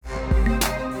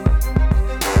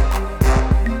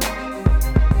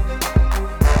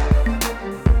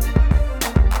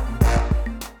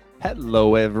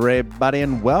Hello, everybody,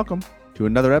 and welcome to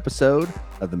another episode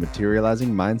of the Materializing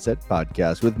Mindset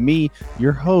Podcast with me,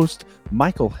 your host,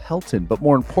 Michael Helton. But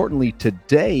more importantly,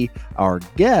 today, our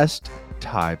guest,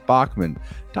 Ty Bachmann.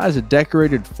 Ty is a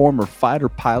decorated former fighter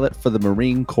pilot for the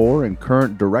Marine Corps and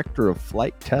current director of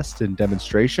flight test and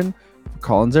demonstration for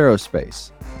Collins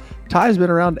Aerospace. Ty has been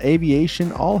around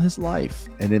aviation all his life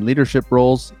and in leadership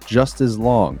roles just as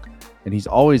long, and he's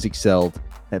always excelled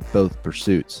at both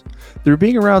pursuits. Through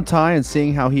being around Ty and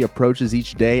seeing how he approaches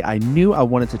each day, I knew I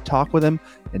wanted to talk with him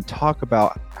and talk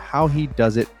about how he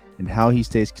does it and how he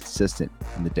stays consistent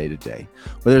in the day-to-day.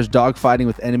 Whether it's dogfighting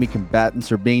with enemy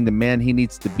combatants or being the man he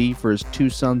needs to be for his two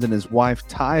sons and his wife,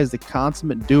 Ty is the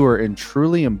consummate doer and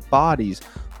truly embodies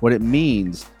what it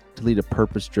means to lead a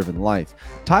purpose-driven life.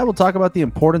 Ty will talk about the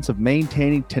importance of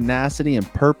maintaining tenacity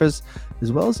and purpose,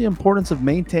 as well as the importance of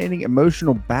maintaining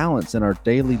emotional balance in our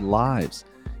daily lives.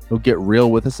 He'll get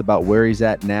real with us about where he's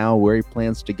at now, where he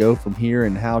plans to go from here,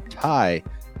 and how Ty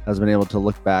has been able to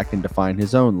look back and define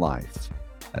his own life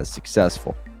as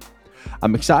successful.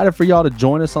 I'm excited for y'all to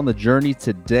join us on the journey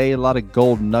today. A lot of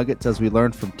gold nuggets as we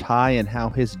learn from Ty and how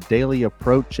his daily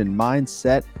approach and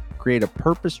mindset create a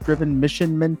purpose-driven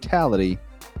mission mentality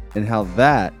and how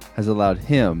that has allowed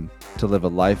him to live a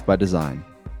life by design.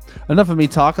 Enough of me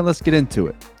talking, let's get into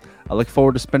it. I look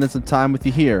forward to spending some time with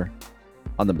you here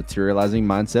on the Materializing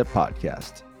Mindset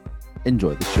Podcast.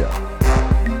 Enjoy the show.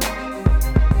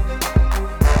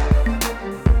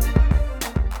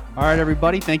 All right,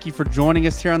 everybody. Thank you for joining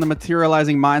us here on the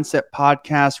Materializing Mindset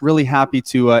Podcast. Really happy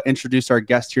to introduce our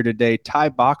guest here today, Ty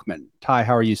Bachmann. Ty,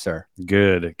 how are you, sir?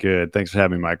 Good. Thanks for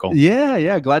having me, Michael.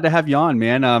 Yeah. Glad to have you on,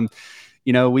 man.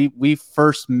 We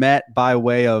first met by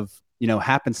way of,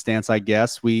 happenstance, I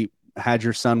guess. We had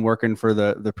your son working for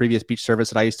the previous beach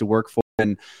service that I used to work for.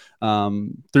 And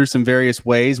through some various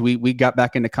ways, we got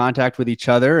back into contact with each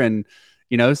other and,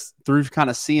 through kind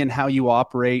of seeing how you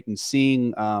operate and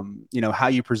seeing, how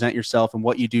you present yourself and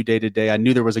what you do day to day. I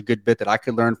knew there was a good bit that I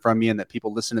could learn from you and that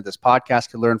people listening to this podcast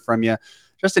could learn from you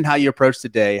just in how you approach the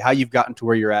day, how you've gotten to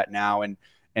where you're at now. And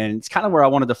it's kind of where I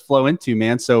wanted to flow into,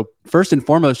 man. So first and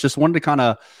foremost, just wanted to kind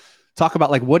of talk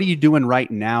about what are you doing right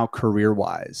now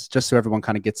career-wise, just so everyone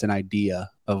kind of gets an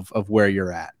idea of where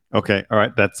you're at. Okay. All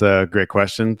right. That's a great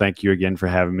question. Thank you again for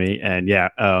having me. And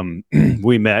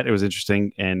we met. It was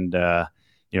interesting. And,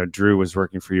 Drew was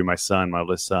working for you, my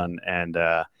oldest son. And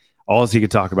all he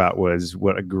could talk about was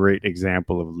what a great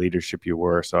example of leadership you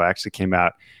were. So I actually came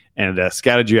out and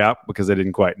scouted you out because I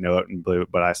didn't quite know it and blew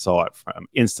it, but I saw it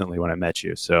instantly when I met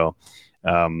you. So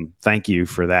thank you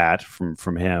for that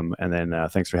from him. And then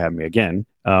thanks for having me again.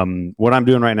 What I'm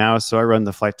doing right now is, I run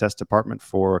the flight test department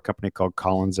for a company called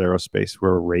Collins Aerospace.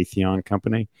 We're a Raytheon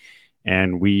company,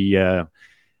 and we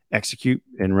execute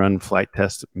and run flight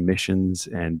test missions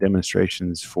and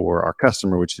demonstrations for our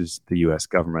customer, which is the U.S.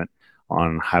 government,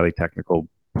 on highly technical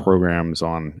programs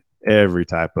on every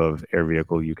type of air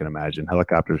vehicle you can imagine: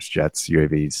 helicopters, jets,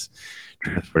 UAVs,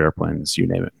 transport airplanes, you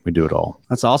name it. We do it all.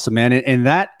 That's awesome, man.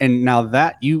 And now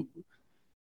that you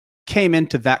came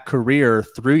into that career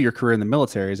through your career in the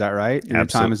military, is that right? In your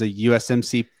time as a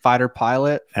USMC fighter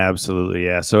pilot? Absolutely,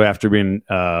 yeah. So after being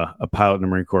a pilot in the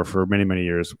Marine Corps for many, many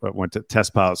years, I went to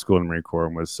test pilot school in the Marine Corps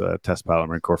and was a test pilot in the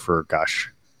Marine Corps for,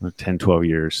 10, 12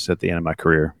 years at the end of my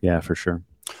career. Yeah, for sure.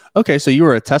 Okay, so you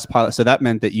were a test pilot. So that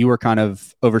meant that you were kind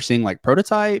of overseeing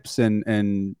prototypes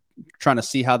and trying to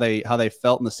see how they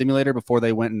felt in the simulator before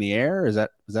they went in the air. Is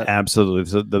that absolutely?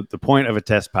 So the point of a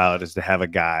test pilot is to have a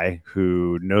guy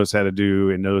who knows how to do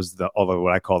and knows all the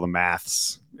what I call the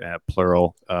maths,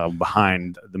 plural,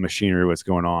 behind the machinery, what's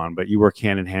going on. But you work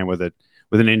hand in hand with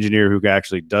an engineer who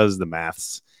actually does the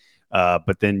maths.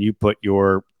 But then you put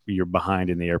your behind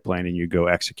in the airplane and you go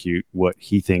execute what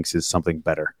he thinks is something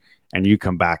better. And you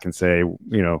come back and say,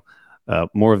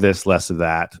 more of this, less of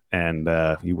that. And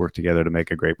you work together to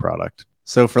make a great product.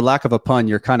 So for lack of a pun,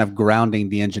 you're kind of grounding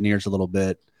the engineers a little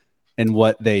bit in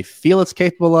what they feel it's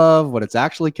capable of, what it's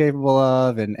actually capable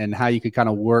of, and how you could kind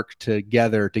of work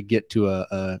together to get to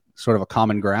a sort of a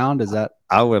common ground. Is that?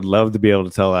 I would love to be able to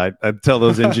tell. I'd tell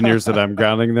those engineers that I'm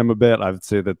grounding them a bit. I would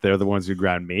say that they're the ones who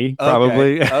ground me,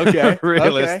 probably. Okay.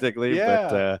 Realistically.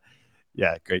 Yeah.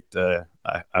 But great.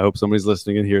 I hope somebody's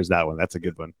listening and hears that one. That's a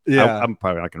good one. Yeah. I'm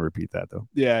probably not going to repeat that though.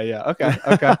 Yeah.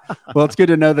 Okay. Well, it's good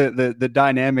to know the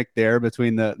dynamic there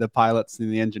between the pilots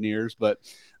and the engineers. But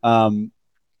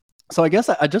so I guess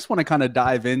I just want to kind of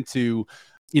dive into,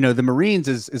 the Marines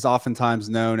is oftentimes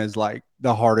known as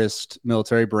the hardest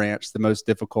military branch, the most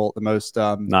difficult, the most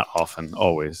not often,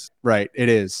 always. Right. It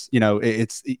is.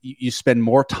 You spend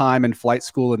more time in flight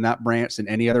school in that branch than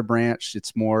any other branch.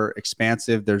 It's more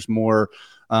expansive. There's more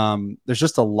there's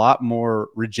just a lot more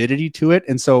rigidity to it.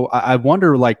 And so I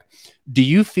wonder, like, do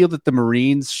you feel that the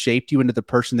Marines shaped you into the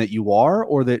person that you are,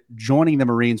 or that joining the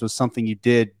Marines was something you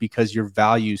did because your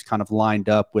values kind of lined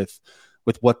up with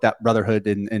what that brotherhood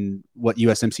and what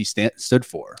USMC stood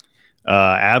for?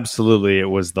 Absolutely. It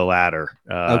was the latter.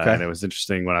 Okay. And it was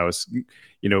interesting when I was,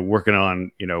 working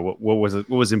on, what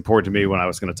was important to me when I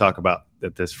was going to talk about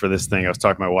this thing. I was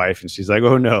talking to my wife, and she's like,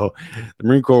 "Oh no, the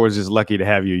Marine Corps was just lucky to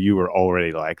have you. You were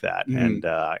already like that." Mm-hmm. And,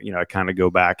 I kind of go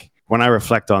back when I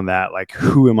reflect on that, like,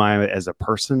 who am I as a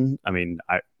person? I mean,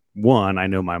 I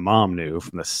know my mom knew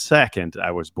from the second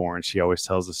I was born. She always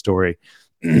tells the story.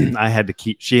 She had to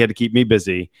keep me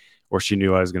busy, or she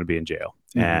knew I was going to be in jail.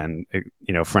 Mm-hmm.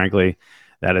 And, frankly,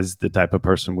 that is the type of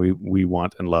person we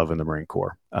want and love in the Marine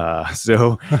Corps.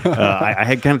 So I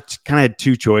had kind of had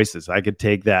two choices. I could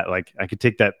take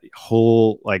that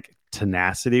whole like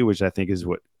tenacity, which I think is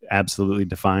what absolutely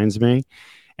defines me,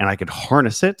 and I could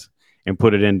harness it and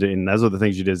put it into. And those are the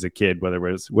things you did as a kid, whether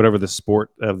it was whatever the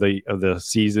sport of the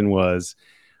season was.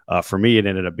 For me, it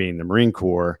ended up being the Marine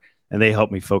Corps. And they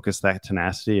helped me focus that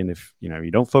tenacity. And if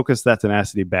you don't focus that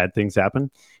tenacity, bad things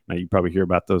happen. Now, you probably hear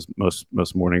about those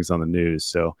most mornings on the news.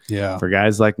 So yeah, for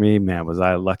guys like me, man, was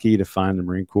I lucky to find the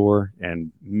Marine Corps,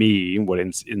 and me, what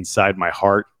inside my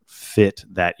heart fit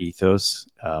that ethos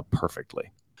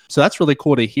perfectly. So that's really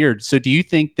cool to hear. So do you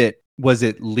think that, was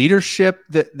it leadership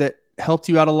that helped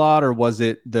you out a lot, or was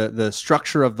it the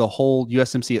structure of the whole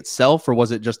USMC itself, or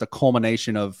was it just a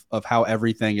culmination of how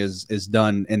everything is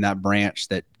done in that branch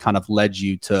that kind of led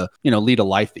you to lead a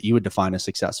life that you would define as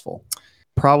successful?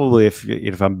 Probably,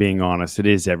 if I'm being honest, it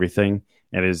is everything.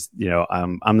 It is,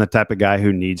 I'm the type of guy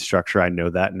who needs structure. I know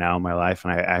that now in my life,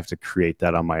 and I have to create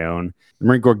that on my own. The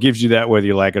Marine Corps gives you that whether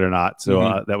you like it or not.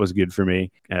 So that was good for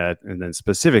me. And then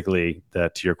specifically,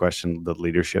 to your question, the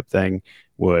leadership thing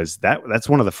was that's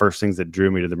one of the first things that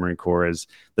drew me to the Marine Corps, is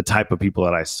the type of people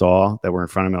that I saw that were in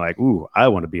front of me, like, ooh, I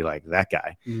want to be like that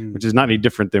guy, which is not any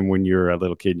different than when you're a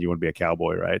little kid and you want to be a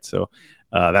cowboy, right? So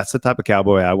that's the type of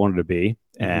cowboy I wanted to be.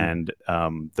 And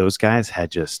those guys had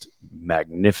just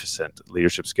magnificent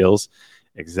leadership skills,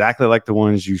 exactly like the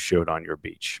ones you showed on your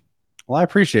beach. Well, I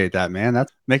appreciate that, man.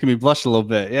 That's making me blush a little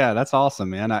bit. Yeah, that's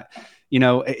awesome, man. I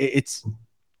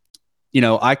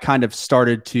kind of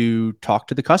started to talk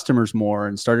to the customers more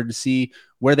and started to see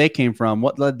where they came from,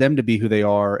 what led them to be who they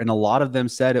are. And a lot of them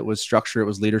said it was structure, it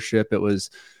was leadership, it was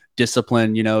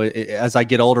discipline. As I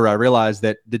get older, I realize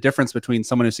that the difference between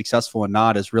someone who's successful and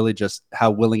not is really just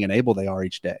how willing and able they are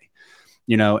each day.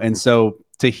 And so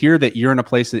to hear that you're in a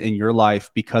place in your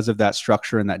life because of that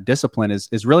structure and that discipline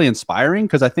is really inspiring,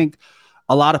 because I think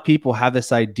a lot of people have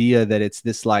this idea that it's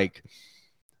this like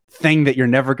thing that you're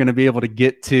never going to be able to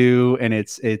get to, and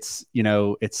it's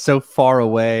so far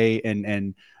away,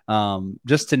 and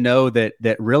just to know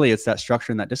that really it's that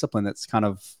structure and that discipline that's kind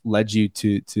of led you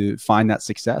to find that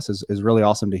success is really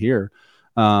awesome to hear.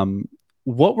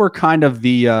 What were kind of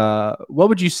what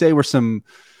would you say were some,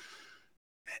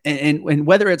 and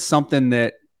whether it's something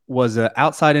that was an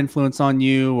outside influence on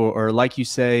you, or like you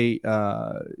say,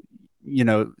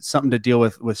 something to deal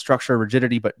with structure,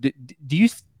 rigidity, but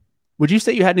would you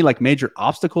say you had any like major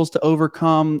obstacles to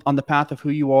overcome on the path of who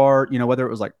you are, whether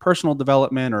it was like personal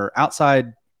development or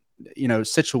outside,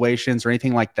 situations or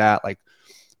anything like that? Like,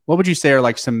 what would you say are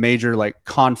like some major like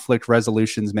conflict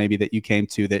resolutions maybe that you came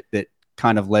to that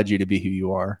kind of led you to be who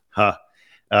you are?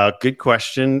 Good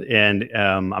question. And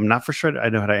I'm not for sure I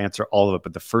know how to answer all of it,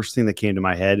 but the first thing that came to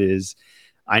my head is,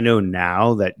 I know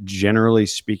now that generally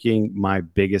speaking, my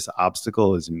biggest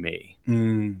obstacle is me.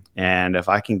 And if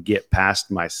I can get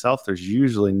past myself, there's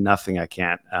usually nothing I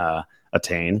can't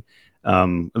attain,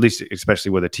 at least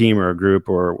especially with a team or a group,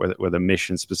 or with a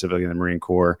mission, specifically in the Marine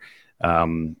Corps,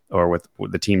 or with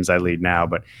the teams I lead now.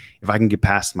 But if I can get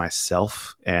past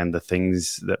myself and the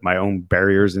things that my own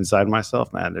barriers inside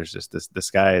myself, man, there's just the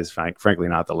sky is frankly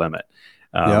not the limit.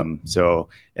 So,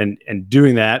 and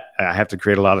doing that, I have to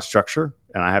create a lot of structure,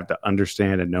 and I have to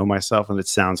understand and know myself. And it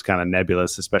sounds kind of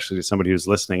nebulous, especially to somebody who's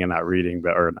listening and not reading,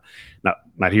 or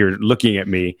not here looking at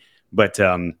me. But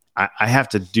I have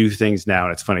to do things now.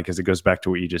 And it's funny because it goes back to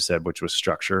what you just said, which was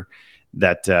structure,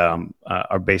 that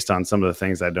are based on some of the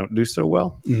things I don't do so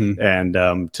well. And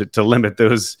to limit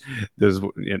those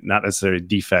not necessarily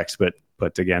defects, but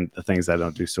again, the things I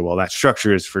don't do so well. That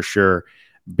structure is for sure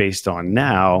based on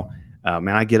now. Man,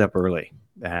 I get up early,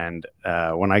 and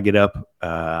when I get up,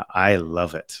 I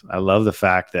love it. I love the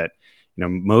fact that,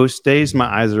 most days my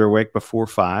eyes are awake before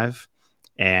 5,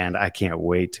 and I can't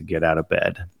wait to get out of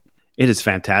bed. It is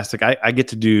fantastic. I get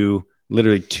to do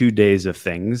literally 2 days of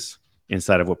things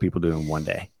inside of what people do in one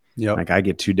day. Yep. Like I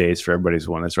get 2 days for everybody's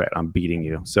one. That's right. I'm beating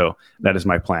you. So that is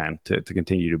my plan to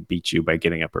continue to beat you by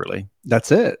getting up early.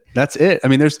 That's it. I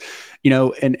mean, there's,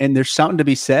 and there's something to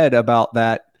be said about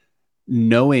that,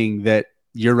 knowing that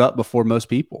you're up before most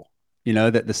people,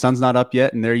 that the sun's not up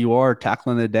yet and there you are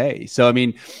tackling the day. So, I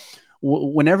mean,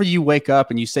 whenever you wake up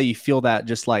and you say you feel that,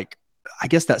 just like, I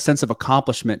guess that sense of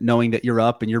accomplishment, knowing that you're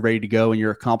up and you're ready to go and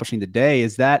you're accomplishing the day,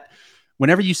 is that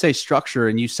whenever you say structure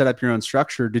and you set up your own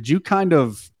structure, did you kind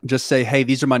of just say, hey,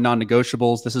 these are my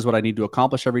non-negotiables, this is what I need to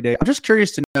accomplish every day? I'm just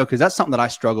curious to know, because that's something that I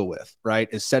struggle with, right?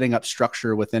 Is setting up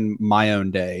structure within my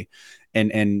own day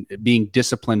and being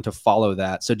disciplined to follow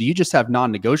that. So do you just have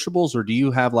non-negotiables, or do you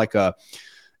have like an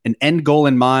end goal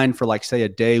in mind for, like, say, a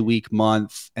day, week,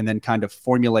 month, and then kind of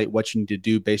formulate what you need to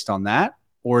do based on that?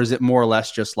 Or is it more or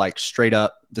less just like straight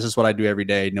up, this is what I do every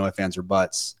day, no ifs, ands, or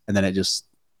buts, and then it just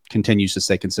continues to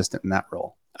stay consistent in that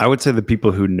role? I would say the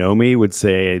people who know me would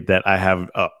say that I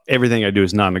have everything I do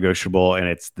is non-negotiable, and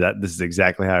it's that this is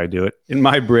exactly how I do it. In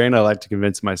my brain, I like to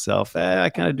convince myself, I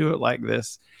kind of do it like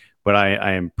this, but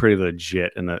I am pretty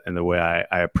legit in the way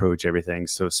I approach everything.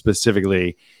 So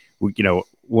specifically,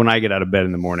 when I get out of bed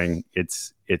in the morning,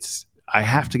 it's I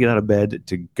have to get out of bed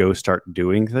to go start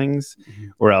doing things,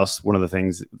 or else one of the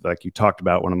things, like you talked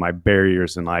about, one of my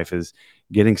barriers in life is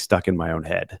getting stuck in my own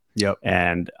head. Yep.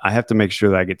 And I have to make sure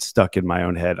that I get stuck in my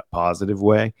own head a positive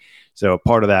way. So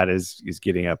part of that is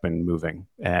getting up and moving.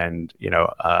 And,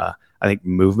 I think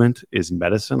movement is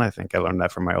medicine. I think I learned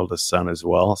that from my oldest son as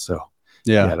well. So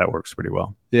yeah, that works pretty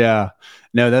well. Yeah,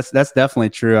 no, that's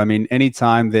definitely true. I mean,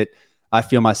 anytime that I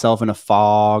feel myself in a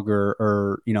fog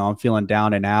or I'm feeling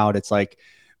down and out, it's like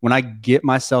when I get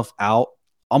myself out,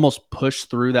 almost push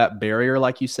through that barrier,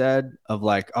 like you said, of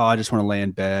like, oh, I just want to lay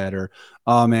in bed, or,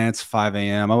 oh man, it's 5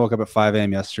 a.m. I woke up at 5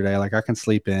 a.m. yesterday. Like, I can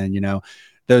sleep in,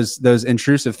 those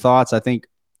intrusive thoughts. I think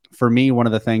for me, one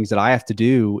of the things that I have to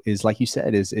do is, like you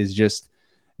said, is just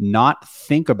not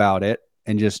think about it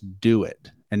and just do it,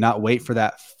 and not wait for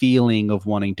that feeling of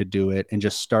wanting to do it, and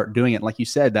just start doing it. Like you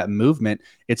said, that movement,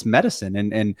 it's medicine.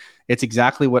 And it's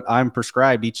exactly what I'm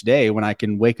prescribed each day when I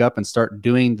can wake up and start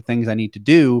doing the things I need to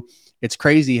do. It's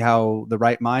crazy how the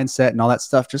right mindset and all that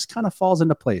stuff just kind of falls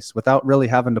into place without really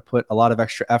having to put a lot of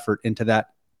extra effort into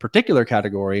that particular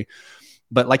category.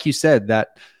 But like you said,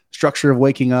 that structure of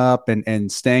waking up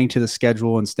and staying to the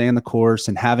schedule and staying the course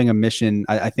and having a mission,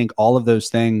 I think all of those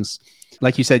things,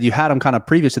 like you said, you had them kind of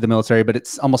previous to the military, but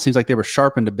it almost seems like they were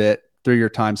sharpened a bit through your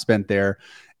time spent there.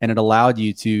 And it allowed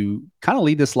you to kind of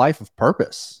lead this life of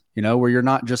purpose, where you're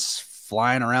not just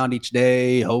flying around each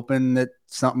day hoping that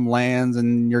something lands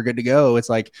and you're good to go. It's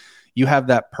like you have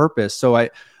that purpose. So I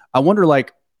wonder,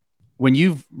 like, when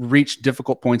you've reached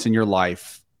difficult points in your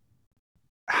life,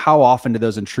 how often do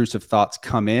those intrusive thoughts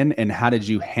come in, and how did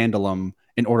you handle them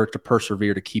in order to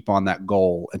persevere, to keep on that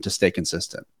goal and to stay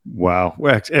consistent? Wow.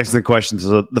 Well, excellent question.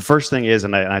 So the first thing is,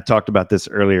 and I talked about this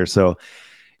earlier. So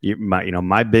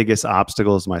my biggest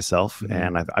obstacle is myself. Mm-hmm.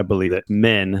 And I believe that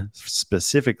men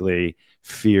specifically,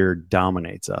 fear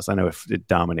dominates us. I know if it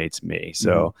dominates me.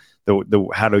 So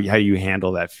how do you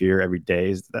handle that fear every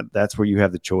day? Is that's where you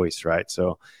have the choice, right?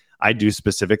 So I do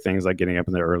specific things like getting up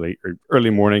in the early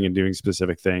morning and doing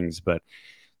specific things. But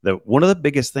one of the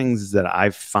biggest things that I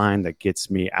find that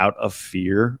gets me out of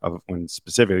fear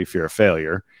specifically fear of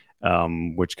failure,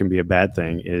 which can be a bad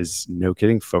thing, is, no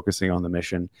kidding, focusing on the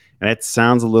mission. And it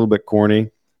sounds a little bit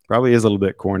corny, probably is a little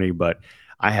bit corny, but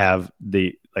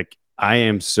I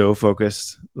am so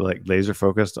focused, like laser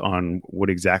focused on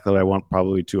what exactly I want,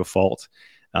 probably to a fault,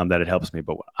 that it helps me.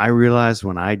 But what I realize,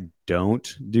 when I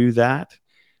don't do that,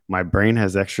 my brain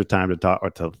has extra time to talk or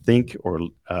to think or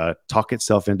talk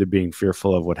itself into being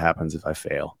fearful of what happens if I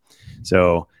fail.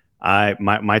 So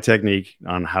my technique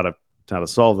on how to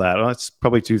solve that, it's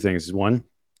probably two things. One,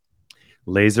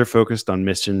 laser focused on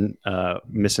mission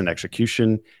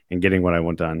execution and getting what I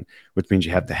want done, which means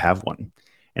you have to have one.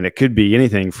 And it could be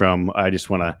anything from, I just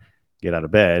want to get out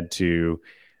of bed, to,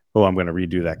 oh, I'm going to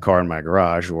redo that car in my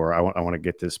garage, or I want to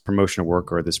get this promotion at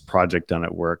work or this project done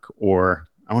at work, or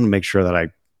I want to make sure that I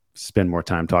spend more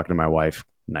time talking to my wife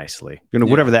nicely,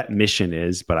 whatever that mission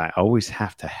is, but I always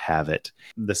have to have it.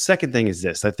 The second thing is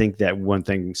this. I think that one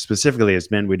thing specifically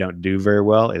as men we don't do very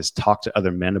well is talk to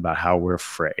other men about how we're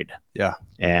afraid. Yeah.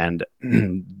 And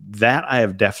that I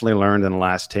have definitely learned in the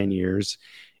last 10 years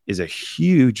is a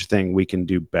huge thing we can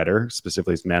do better,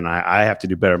 specifically as men. I have to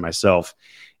do better myself,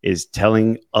 is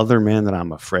telling other men that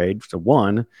I'm afraid. So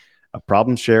one, a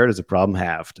problem shared is a problem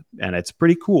halved. And it's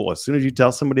pretty cool. As soon as you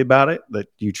tell somebody about it that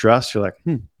you trust, you're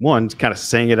like, one, kind of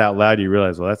saying it out loud, you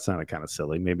realize, well, that sounded kind of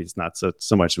silly. Maybe it's not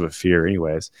so much of a fear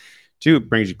anyways. Two, it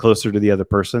brings you closer to the other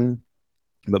person.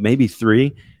 but maybe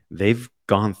 3, they've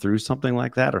gone through something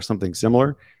like that or something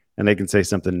similar, and they can say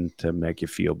something to make you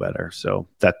feel better. So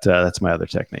that's my other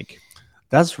technique.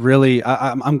 That's really,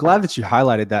 I'm glad that you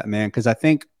highlighted that, man, because I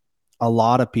think a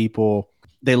lot of people,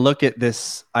 they look at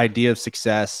this idea of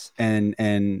success and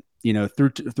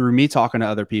through me talking to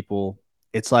other people,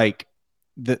 it's like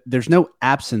there's no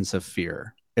absence of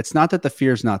fear. It's not that the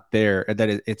fear is not there,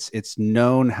 that it's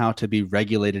known how to be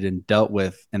regulated and dealt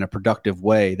with in a productive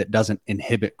way that doesn't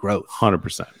inhibit growth.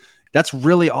 100%. That's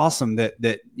really awesome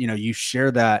that you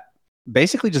share that,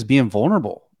 basically just being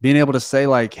vulnerable, being able to say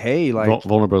like, hey, like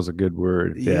vulnerable is a good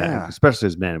word. Yeah. Especially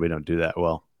as men, we don't do that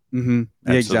well. Mm-hmm.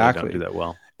 Yeah, exactly. Don't do that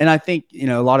well. And I think, a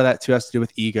lot of that too has to do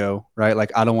with ego, right?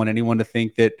 Like, I don't want anyone to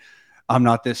think that I'm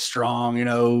not this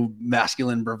strong,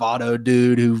 masculine bravado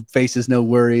dude who faces no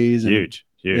worries. And, huge.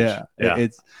 Yeah.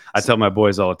 I tell my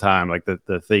boys all the time, like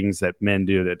the things that men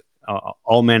do that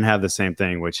all men have the same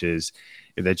thing, which is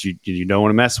that you don't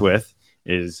want to mess with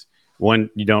is,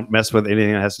 one, you don't mess with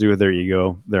anything that has to do with their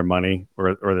ego, their money,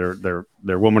 or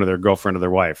their woman or their girlfriend or their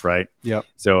wife, right? Yep.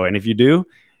 So, and if you do,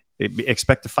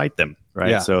 expect to fight them, right?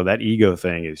 Yeah. So that ego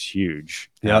thing is huge.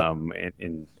 Yep.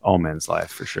 In all men's life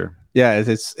for sure. Yeah,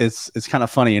 it's kind of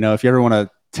funny, if you ever want to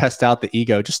test out the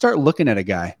ego, just start looking at a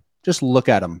guy, just look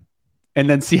at him, and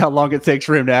then see how long it takes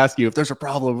for him to ask you if there's a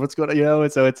problem, what's going on,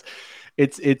 And so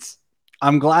it's.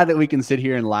 I'm glad that we can sit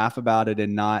here and laugh about it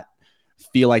and not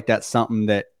feel like that's something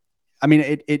that. I mean,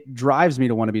 it drives me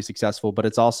to want to be successful, but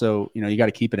it's also, you got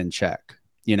to keep it in check,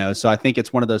 So I think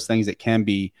it's one of those things that can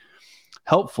be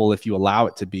helpful if you allow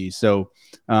it to be. So,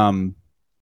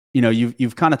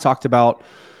 you've kind of talked about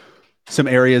some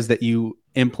areas that you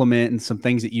implement and some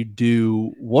things that you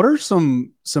do. What are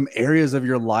some areas of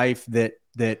your life that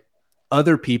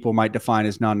other people might define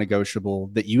as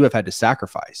non-negotiable that you have had to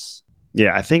sacrifice?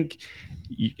 Yeah, I think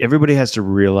everybody has to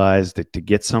realize that to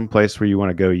get someplace where you want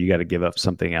to go, you got to give up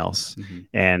something else. Mm-hmm.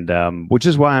 And which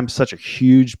is why I'm such a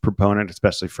huge proponent,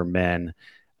 especially for men,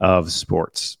 of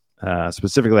sports.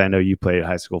 Specifically, I know you played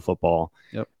high school football.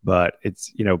 Yep. But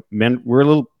it's, men,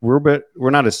 we're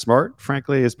not as smart,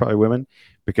 frankly, as probably women,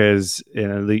 because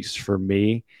at least for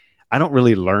me, I don't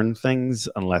really learn things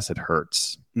unless it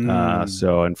hurts.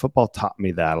 And football taught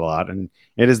me that a lot. And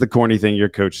it is the corny thing your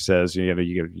coach says,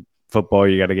 football,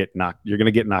 you're going to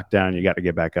get knocked down. You got to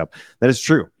get back up. That is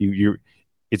true.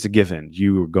 It's a given.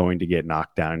 You are going to get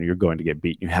knocked down. You're going to get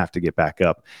beat. You have to get back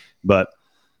up. But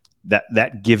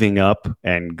that giving up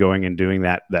and going and doing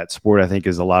that sport, I think,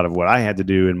 is a lot of what I had to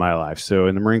do in my life. So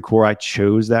in the Marine Corps, I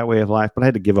chose that way of life, but I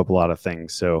had to give up a lot of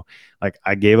things. So like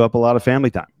I gave up a lot of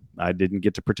family time. I didn't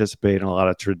get to participate in a lot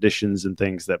of traditions and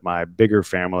things that my bigger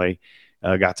family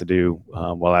got to do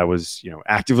while I was,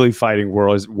 actively fighting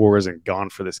wars and gone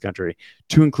for this country,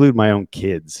 to include my own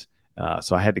kids.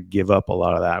 So I had to give up a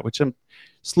lot of that, which I'm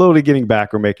slowly getting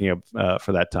back or making up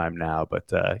for that time now.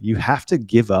 But you have to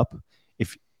give up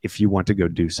if you want to go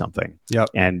do something. Yep.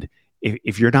 And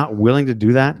if you're not willing to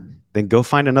do that, then go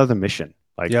find another mission.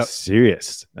 Like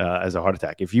serious as a heart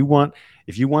attack. If you want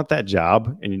that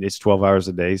job and it's 12 hours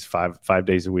a day, 5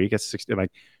 days a week, it's 60.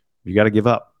 Like, you got to give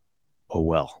up. Oh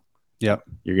well. Yep.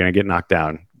 You're gonna get knocked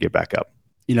down. Get back up.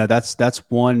 That's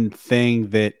one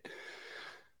thing that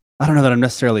I don't know that I'm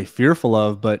necessarily fearful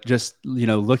of, but just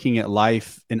looking at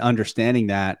life and understanding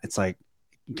that it's like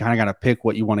you kind of got to pick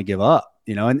what you want to give up.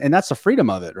 And that's the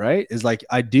freedom of it, right? Is like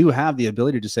I do have the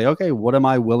ability to say, okay, what am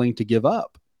I willing to give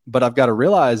up? But I've got to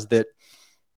realize that,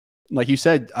 like you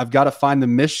said, I've got to find the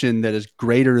mission that is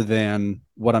greater than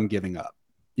what I'm giving up,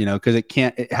 because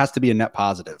it has to be a net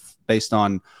positive based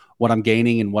on what I'm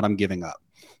gaining and what I'm giving up,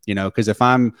 because if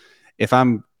I'm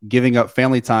giving up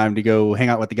family time to go hang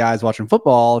out with the guys watching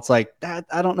football, it's like that.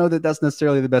 I don't know that that's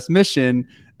necessarily the best mission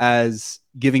as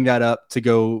giving that up to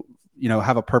go,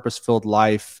 have a purpose-filled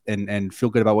life and feel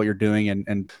good about what you're doing.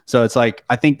 And so it's like,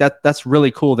 I think that's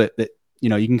really cool that you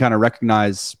can kind of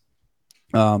recognize,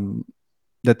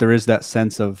 that there is that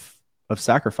sense of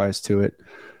sacrifice to it.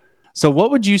 So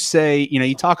what would you say,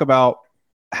 you talk about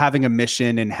having a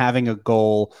mission and having a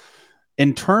goal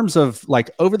in terms of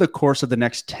like over the course of the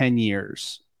next 10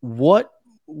 years, what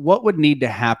would need to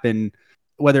happen,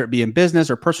 whether it be in business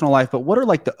or personal life, but what are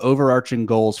like the overarching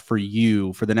goals for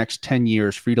you for the next 10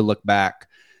 years for you to look back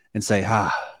and say,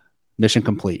 mission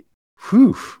complete?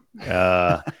 Whew.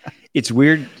 It's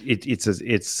weird.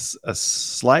 It's a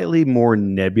slightly more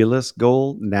nebulous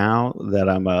goal now that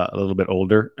I'm a little bit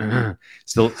older.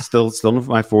 still in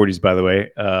my 40s, by the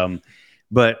way.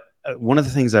 But one of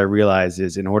the things I realize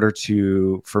is, in order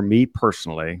for me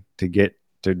personally to get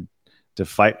to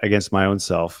fight against my own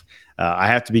self, I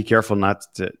have to be careful not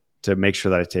to make sure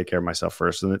that I take care of myself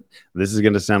first. And this is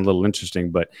going to sound a little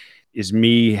interesting, but is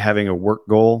me having a work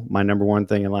goal my number one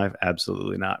thing in life?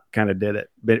 Absolutely not. Kind of did it.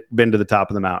 Been to the top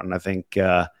of the mountain. I think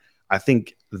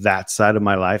that side of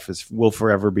my life will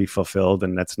forever be fulfilled,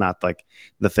 and that's not like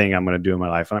the thing I'm going to do in my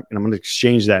life. And I'm going to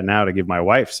exchange that now to give my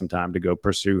wife some time to go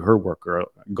pursue her work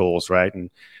goals, right? And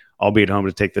I'll be at home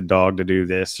to take the dog to do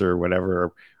this or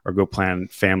whatever, or go plan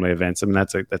family events. I mean,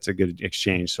 that's a good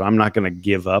exchange. So I'm not going to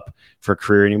give up for a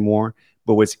career anymore.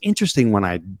 But what's interesting when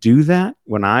I do that,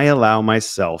 when I allow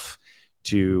myself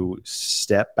to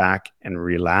step back and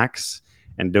relax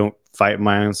and don't fight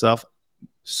my own self,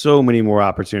 so many more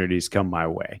opportunities come my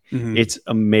way. Mm-hmm. It's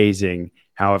amazing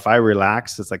how if I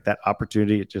relax, it's like that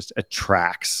opportunity, it just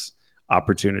attracts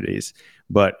opportunities.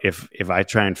 But if I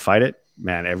try and fight it,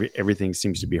 man, everything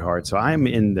seems to be hard. So I'm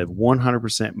in the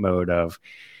 100% mode of,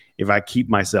 if I keep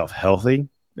myself healthy,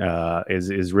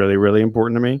 is really, really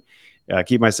important to me.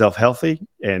 Keep myself healthy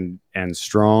and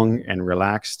strong and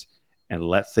relaxed and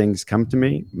let things come to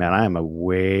me, man, I am a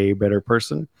way better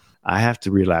person. I have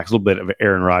to relax. A little bit of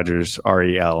Aaron Rodgers,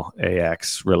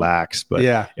 RELAX, relax. But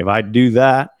yeah, if I do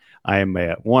that, I am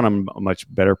I'm a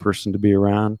much better person to be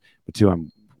around, but two,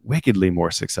 I'm wickedly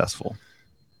more successful.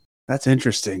 That's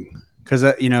interesting. Because,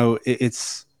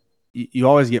 it's, you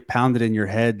always get pounded in your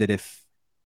head that if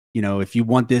you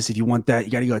want this, if you want that,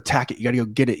 you got to go attack it. You got to go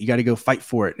get it. You got to go fight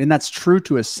for it. And that's true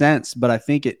to a sense, but I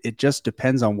think it just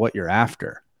depends on what you're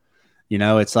after.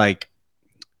 It's like,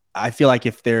 I feel like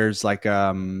if there's like,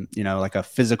 like a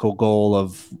physical goal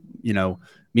of,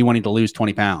 me wanting to lose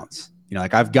 20 pounds,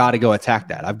 like I've got to go attack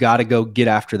that. I've got to go get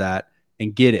after that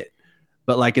and get it.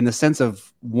 But like in the sense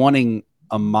of wanting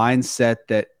a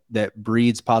mindset that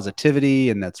breeds positivity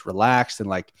and that's relaxed and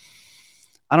like,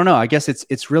 I don't know. I guess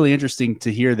it's really interesting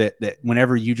to hear that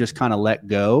whenever you just kind of let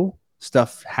go,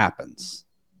 stuff happens.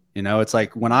 It's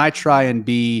like when I try and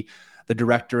be the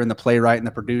director and the playwright and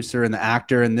the producer and the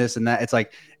actor and this and that, it's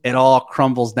like it all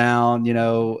crumbles down,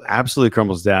 Absolutely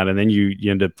crumbles down. And then you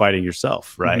end up fighting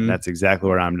yourself, right? Mm-hmm. And that's exactly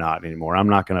where I'm not anymore. I'm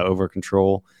not going to over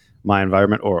control my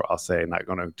environment, or I'll say not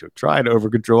going to try to over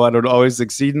control. I don't always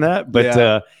succeed in that, but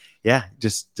I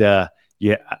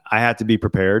have to be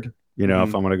prepared. Mm-hmm.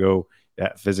 If I'm going to go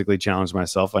physically challenge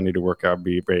myself, I need to work out,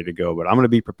 be ready to go, but I'm going to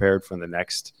be prepared for the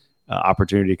next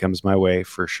opportunity comes my way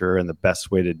for sure. And the best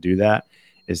way to do that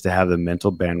is to have the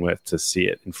mental bandwidth to see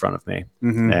it in front of me.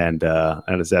 Mm-hmm. And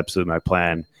that is absolutely my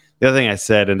plan. The other thing I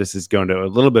said, and this is going to a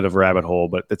little bit of a rabbit hole,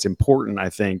 but that's important, I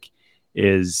think,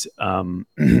 is my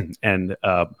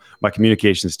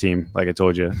communications team, like I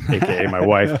told you, aka my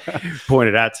wife,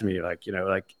 pointed out to me, like,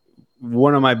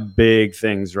 one of my big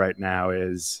things right now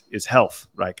is health.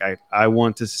 Like I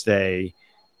want to stay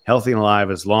healthy and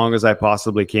alive as long as I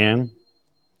possibly can.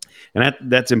 And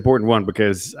that's important one,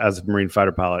 because as a Marine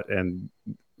fighter pilot, and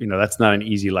that's not an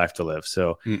easy life to live.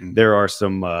 So there are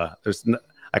some, I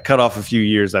cut off a few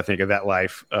years, I think, of that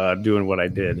life doing what I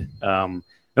did.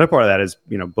 Another part of that is,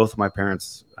 both of my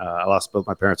parents, I lost both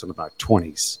my parents in my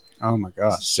 20s. Oh my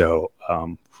gosh. So,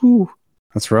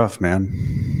 that's rough,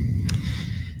 man.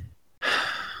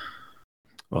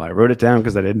 Well, I wrote it down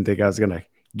because I didn't think I was going to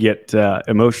get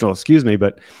emotional. Excuse me.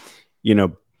 But,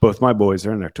 both my boys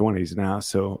are in their 20s now.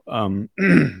 So,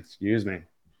 excuse me.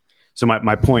 So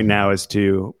my point now is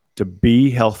to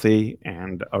be healthy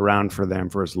and around for them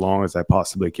for as long as I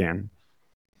possibly can.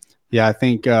 Yeah, I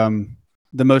think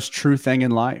the most true thing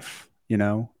in life,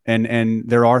 and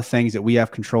there are things that we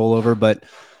have control over. But,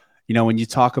 when you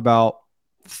talk about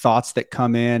thoughts that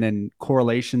come in and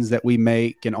correlations that we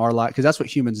make in our life, because that's what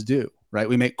humans do, right?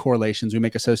 We make correlations, we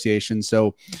make associations.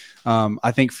 So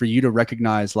I think for you to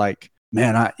recognize, like,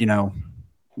 man,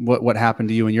 what happened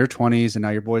to you in your 20s and now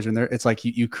your boys are in there, it's like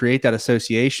you create that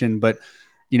association. But,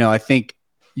 I think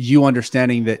you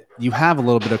understanding that you have a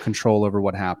little bit of control over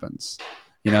what happens,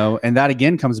 and that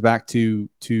again comes back to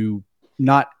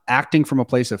not acting from a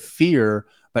place of fear,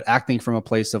 but acting from a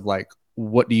place of like,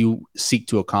 what do you seek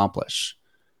to accomplish?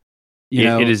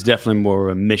 It is definitely more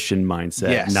of a mission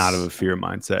mindset, yes, not of a fear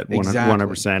mindset.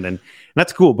 100%. And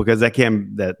that's cool, because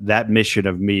that mission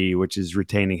of me, which is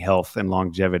retaining health and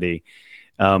longevity,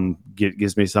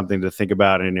 gives me something to think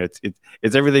about. And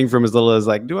it's everything from as little as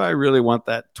like, do I really want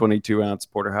that 22-ounce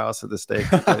porterhouse at the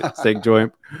steak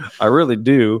joint? I really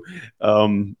do.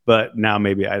 But now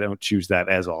maybe I don't choose that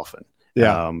as often.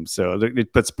 Yeah. So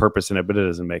it puts purpose in it, but it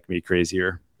doesn't make me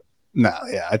crazier. No.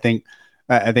 Yeah. I think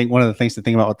one of the things to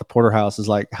think about with the porterhouse is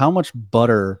like how much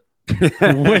butter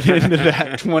went into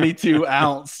that 22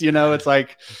 ounce. It's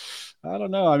like, I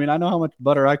don't know. I mean, I know how much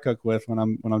butter I cook with when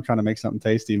I'm trying to make something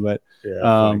tasty, but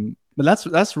but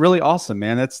that's really awesome,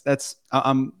 man.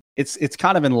 I'm it's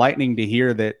kind of enlightening to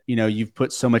hear that, you've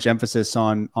put so much emphasis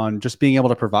on just being able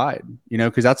to provide,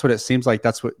 because that's what it seems like.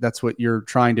 That's what you're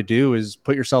trying to do, is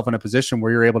put yourself in a position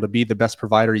where you're able to be the best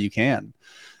provider you can,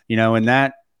 and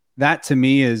that to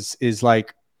me is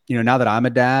like, now that I'm a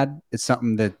dad, it's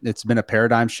something that it's been a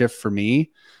paradigm shift for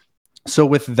me. So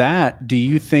with that, do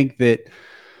you think that,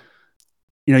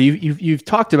 you've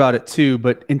talked about it too,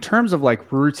 but in terms of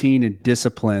like routine and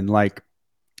discipline, like,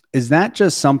 is that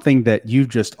just something that you've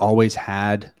just always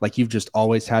had? Like, you've just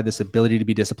always had this ability to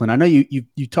be disciplined? I know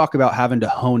you talk about having to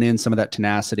hone in some of that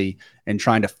tenacity and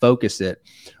trying to focus it,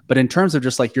 but in terms of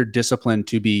just like your discipline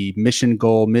to be mission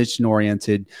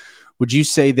oriented, would you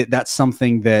say that that's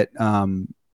something that,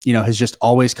 has just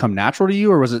always come natural to you,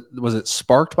 or was it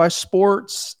sparked by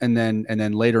sports and then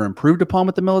later improved upon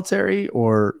with the military,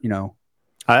 or,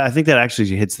 I think that actually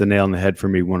hits the nail on the head for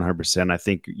me 100%. I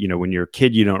think, when you're a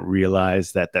kid, you don't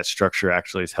realize that structure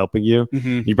actually is helping you.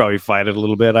 Mm-hmm. You probably fight it a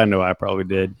little bit. I know I probably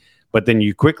did. But then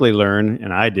you quickly learn,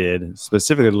 and I did,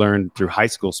 specifically learn through high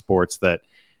school sports, that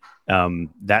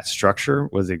that structure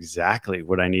was exactly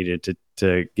what I needed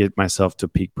to get myself to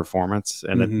peak performance.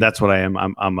 And Mm-hmm. that's what I am.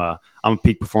 I'm a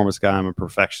peak performance guy. I'm a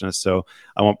perfectionist. So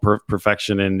I want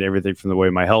perfection in everything, from the way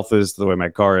my health is, to the way my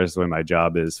car is, the way my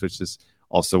job is, which is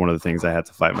also one of the things I had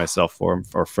to fight myself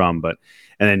from. But,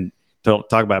 and then to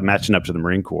talk about matching up to the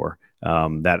Marine Corps,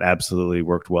 that absolutely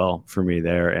worked well for me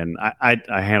there. And I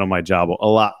handle my job a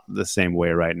lot the same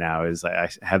way right now. Is I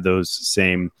have those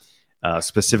same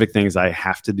specific things I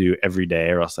have to do every day,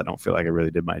 or else I don't feel like I really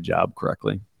did my job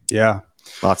correctly. Yeah.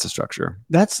 Lots of structure.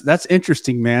 That's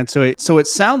interesting, man. So it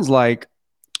sounds like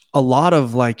a lot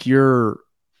of like your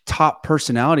top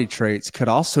personality traits could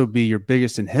also be your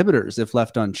biggest inhibitors if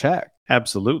left unchecked.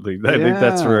 Absolutely. I think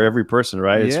that's for every person,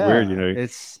 right? It's weird,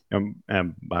 It's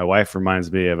and my wife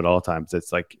reminds me of it all the time.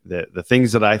 It's like the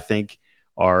things that I think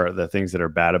are the things that are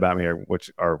bad about me, which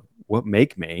are what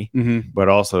make me, mm-hmm. but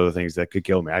also the things that could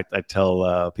kill me. I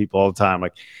tell people all the time,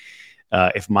 like,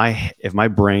 if my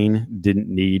brain didn't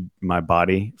need my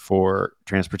body for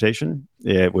transportation,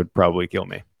 it would probably kill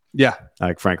me. Yeah.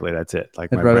 Like, frankly, that's it.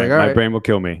 Like, my brain will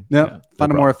kill me. Yep. Yeah,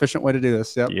 Find a more efficient way to do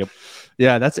this. Yep.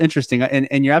 Yeah. That's interesting.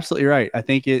 And you're absolutely right. I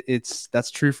think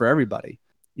that's true for everybody.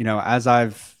 As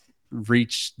I've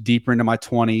reached deeper into my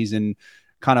 20s and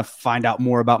kind of find out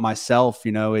more about myself,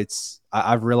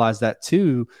 I've realized that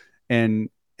too. And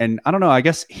I don't know, I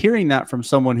guess hearing that from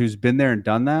someone who's been there and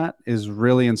done that is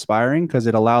really inspiring, because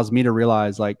it allows me to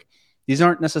realize, like, these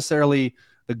aren't necessarily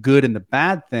the good and the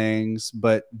bad things,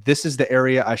 but this is the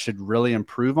area I should really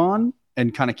improve on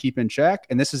and kind of keep in check.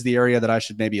 And this is the area that I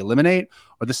should maybe eliminate,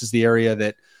 or this is the area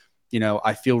that,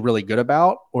 I feel really good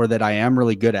about, or that I am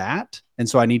really good at. And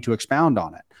so I need to expound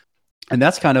on it. And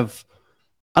that's kind of,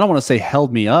 I don't want to say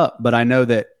held me up, but I know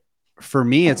that for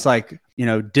me, it's like,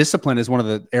 discipline is one of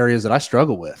the areas that I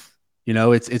struggle with.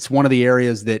 It's one of the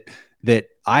areas that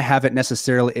I haven't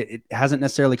necessarily, it hasn't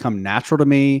necessarily come natural to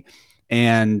me.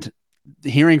 And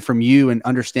hearing from you and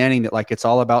understanding that, like, it's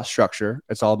all about structure,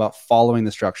 it's all about following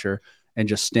the structure and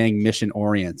just staying mission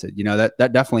oriented,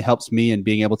 that definitely helps me in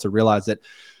being able to realize that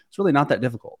it's really not that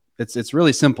difficult. It's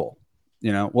really simple.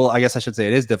 Well, I guess I should say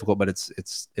it is difficult, but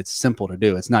it's simple to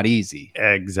do. It's not easy.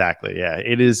 Exactly. Yeah.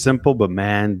 It is simple, but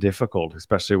man, difficult,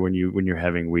 especially when you're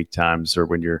having weak times, or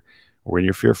when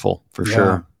you're fearful, for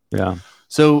sure. Yeah.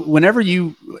 So whenever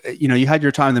you had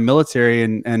your time in the military,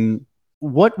 and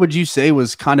what would you say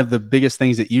was kind of the biggest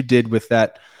things that you did with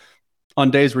that on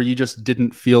days where you just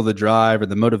didn't feel the drive or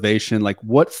the motivation? Like,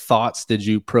 what thoughts did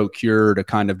you procure to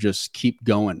kind of just keep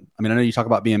going? I mean, I know you talk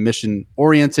about being mission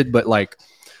oriented, but like,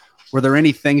 were there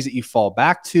any things that you fall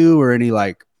back to, or any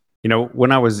like,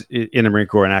 when I was in the Marine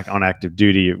Corps and on active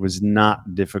duty, it was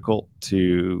not difficult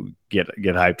to get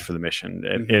hyped for the mission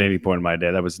at any point in my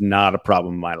day. That was not a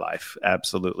problem in my life.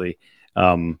 Absolutely.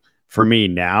 For me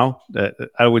now,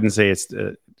 I wouldn't say it's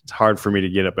hard for me to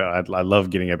get up. I love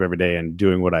getting up every day and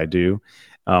doing what I do,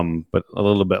 but a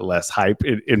little bit less hype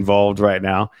involved right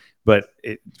now. But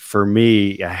for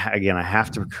me, again, I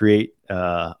have to create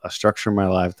a structure in my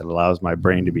life that allows my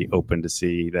brain to be open to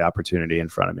see the opportunity in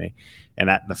front of me. And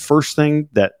the first thing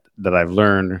that I've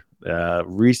learned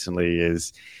recently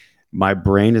is my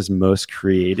brain is most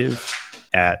creative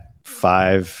at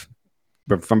 5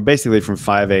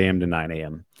 a.m. to 9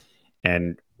 a.m.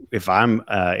 And if I'm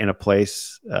in a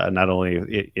place, not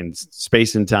only in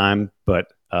space and time,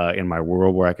 but in my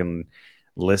world where I can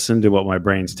listen to what my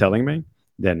brain's telling me,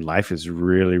 then life is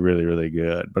really, really, really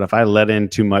good. But if I let in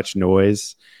too much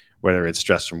noise, whether it's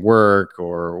stress from work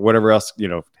or whatever else,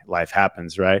 life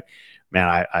happens, right? Man,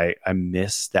 I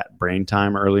miss that brain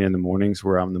time early in the mornings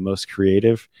where I'm the most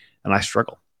creative, and I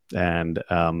struggle. And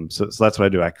so that's what I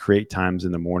do. I create times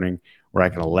in the morning where I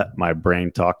can let my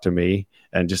brain talk to me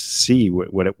and just see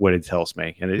what it tells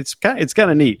me. And it's kind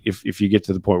of neat if you get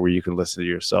to the point where you can listen to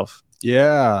yourself.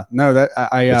 Yeah, no, that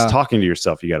it's talking to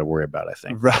yourself you got to worry about, I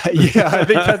think. Right. Yeah, I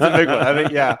think that's a big one. I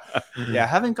think, yeah,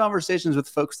 having conversations with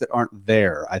folks that aren't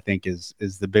there, I think is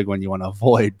the big one you want to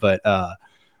avoid. But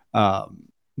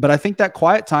I think that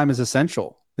quiet time is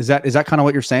essential. Is that kind of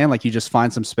what you're saying? Like you just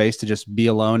find some space to just be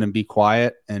alone and be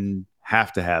quiet and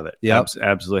have to have it. Yep.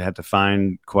 Absolutely have to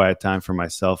find quiet time for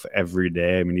myself every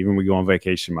day. I mean, even when we go on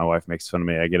vacation, my wife makes fun of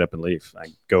me. I get up and leave. I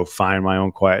go find my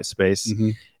own quiet space.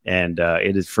 Mm-hmm. And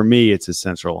it is, for me, it's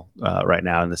essential right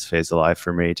now in this phase of life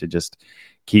for me to just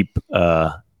keep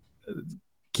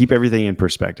everything in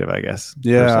perspective, I guess.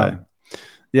 Yeah.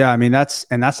 Yeah. I mean, that's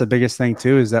the biggest thing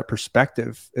too, is that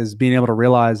perspective, is being able to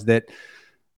realize that,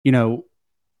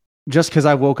 just because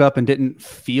I woke up and didn't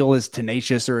feel as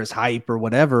tenacious or as hype or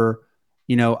whatever,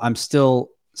 I'm still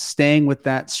staying with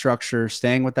that structure,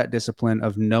 staying with that discipline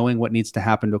of knowing what needs to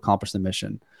happen to accomplish the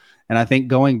mission. And I think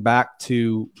going back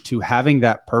to having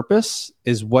that purpose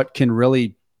is what can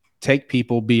really take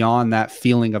people beyond that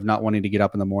feeling of not wanting to get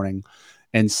up in the morning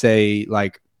and say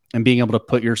and being able to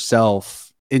put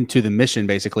yourself into the mission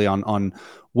basically on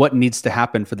what needs to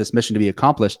happen for this mission to be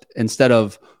accomplished instead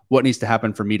of what needs to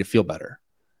happen for me to feel better.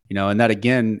 And that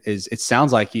again it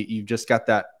sounds like you've just got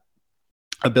that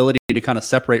ability to kind of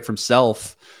separate from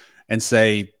self and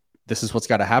say, this is what's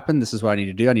got to happen. This is what I need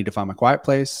to do. I need to find my quiet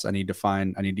place. I need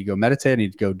to go meditate. I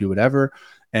need to go do whatever.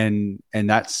 And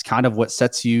that's kind of what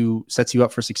sets you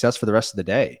up for success for the rest of the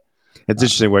day. It's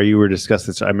interesting where you were discussing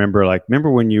this. I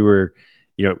remember when you were,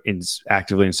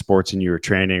 actively in sports and you were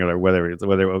training, or whether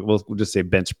we'll just say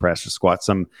bench press or squat,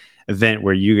 some event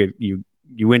where you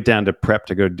went down to prep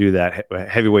to go do that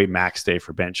heavyweight max day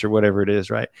for bench or whatever it is.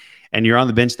 Right. And you're on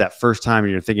the bench that first time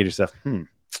and you're thinking to yourself,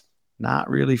 not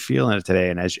really feeling it today.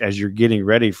 And as you're getting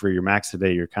ready for your max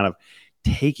today, you're kind of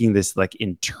taking this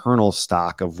internal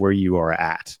stock of where you are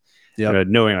at,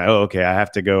 knowing okay, I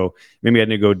have to go, maybe I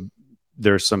need to go,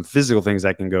 there's some physical things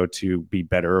I can go to be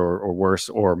better or worse,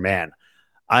 or man,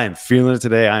 I am feeling it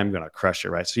today. I'm going to crush it.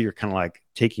 Right. So you're kind of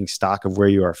taking stock of where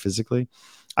you are physically.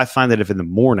 I find that if in the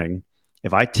morning,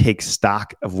 if I take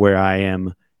stock of where I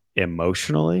am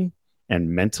emotionally and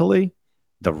mentally,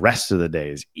 the rest of the day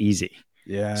is easy.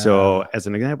 Yeah. So as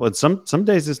an example, and some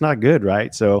days it's not good,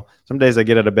 right? So some days I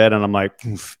get out of bed and I'm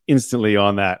instantly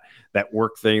on that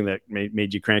work thing that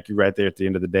made you cranky right there at the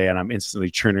end of the day, and I'm instantly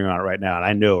churning on it right now. And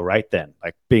I know right then,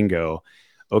 bingo,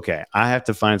 okay, I have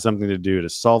to find something to do to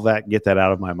solve that, get that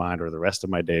out of my mind, or the rest of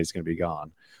my day is going to be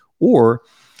gone. Or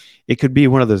it could be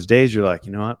one of those days you're like,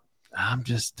 you know what? I'm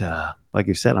just, like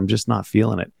you said, I'm just not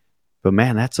feeling it. But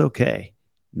man, that's okay.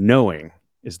 Knowing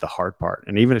is the hard part.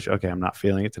 And even if, okay, I'm not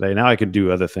feeling it today, now I can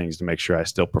do other things to make sure I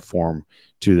still perform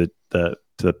to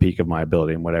the peak of my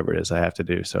ability and whatever it is I have to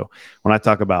do. So when I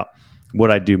talk about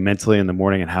what I do mentally in the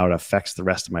morning and how it affects the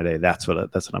rest of my day, that's what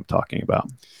I'm talking about.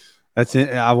 That's it.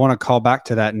 I want to call back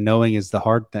to that. Knowing is the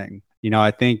hard thing.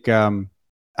 I think,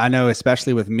 I know,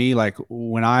 especially with me,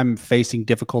 when I'm facing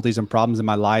difficulties and problems in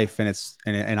my life and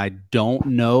I don't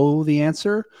know the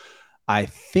answer, I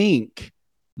think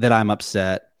that I'm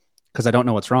upset because I don't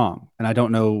know what's wrong and I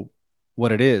don't know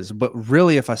what it is. But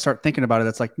really, if I start thinking about it,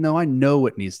 it's no, I know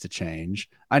what needs to change.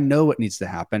 I know what needs to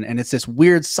happen. And it's this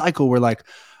weird cycle where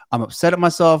I'm upset at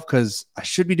myself because I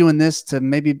should be doing this to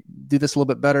maybe do this a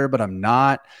little bit better, but I'm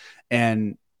not.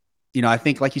 And, I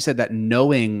think, like you said, that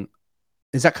knowing,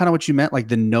 is that kind of what you meant?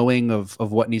 The knowing of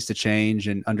what needs to change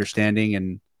and understanding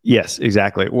and. Yes,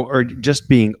 exactly. Or just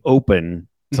being open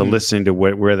to listening to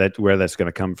where that's going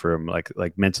to come from,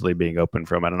 like mentally being open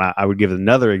from it. And I would give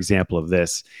another example of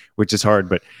this, which is hard,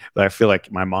 but I feel like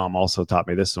my mom also taught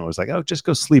me this one. It was oh, just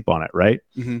go sleep on it, right?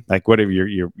 Mm-hmm. Whatever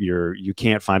you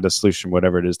can't find a solution,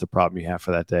 whatever it is, the problem you have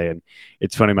for that day. And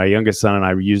it's funny, my youngest son and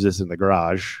I use this in the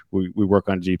garage. We work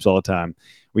on Jeeps all the time.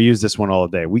 We use this one all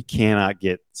day. We cannot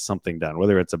get something done,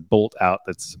 whether it's a bolt out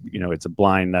that's, it's a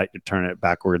blind nut, you turn it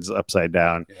backwards, upside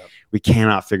down. Yep. We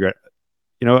cannot figure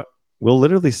it. We'll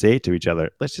literally say to each other,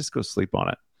 let's just go sleep on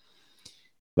it.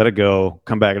 Let it go,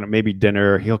 come back, and maybe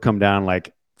dinner. He'll come down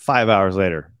 5 hours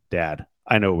later. Dad,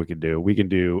 I know what we can do. We can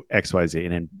do X, Y, Z.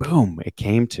 And then boom, it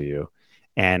came to you.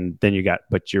 And then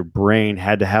but your brain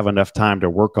had to have enough time to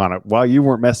work on it while you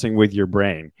weren't messing with your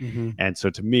brain. Mm-hmm. And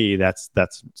so to me, that's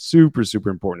super,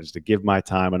 super important, is to give my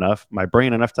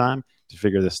brain enough time to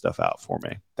figure this stuff out for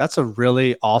me. That's a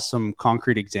really awesome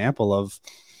concrete example of,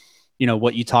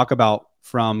 what you talk about,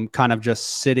 from kind of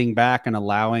just sitting back and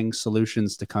allowing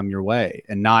solutions to come your way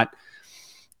and not,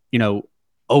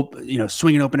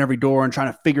 swinging open every door and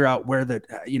trying to figure out where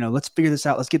let's figure this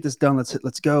out. Let's get this done.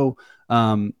 Let's go.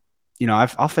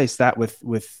 I'll face that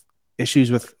with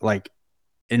issues with like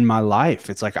in my life.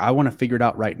 It's like, I want to figure it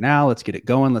out right now. Let's get it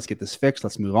going. Let's get this fixed.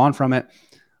 Let's move on from it.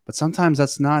 But sometimes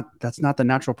that's not the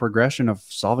natural progression of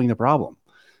solving the problem.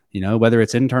 Whether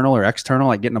it's internal or external,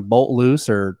 like getting a bolt loose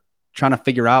or trying to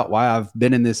figure out why I've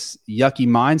been in this yucky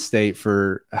mind state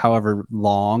for however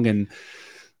long. And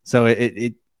so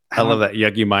I love that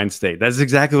yucky mind state. That's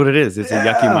exactly what it is. It's a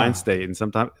yucky mind state. And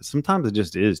sometimes it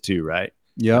just is too, right?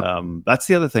 Yeah. That's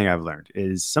the other thing I've learned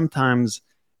is sometimes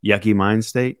yucky mind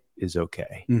state is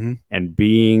okay. Mm-hmm. And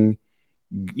being,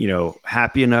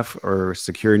 happy enough or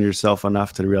secure in yourself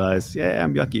enough to realize, yeah,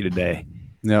 I'm yucky today.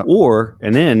 Yeah.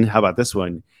 And then how about this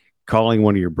one? Calling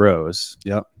one of your bros.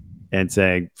 Yep. And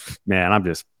saying, man, I'm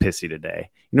just pissy today.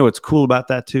 What's cool about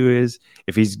that too is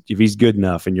if he's good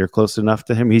enough and you're close enough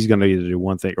to him, he's going to either do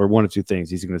one thing or one or two things.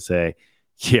 He's going to say,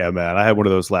 yeah, man, I had one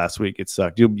of those last week. It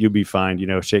sucked. You'll be fine.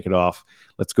 Shake it off.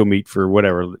 Let's go meet for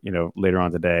whatever, later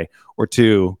on today. Or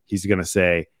two, he's going to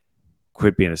say,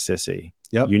 quit being a sissy.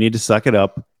 Yep. You need to suck it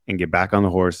up and get back on the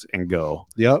horse and go.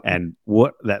 Yep. And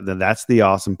that's the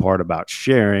awesome part about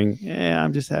sharing. Yeah,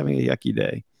 I'm just having a yucky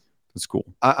day. It's cool.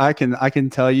 I can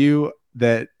tell you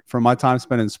that from my time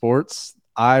spent in sports,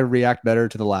 I react better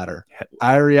to the latter.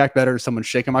 I react better to someone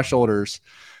shaking my shoulders.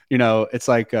 It's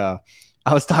like I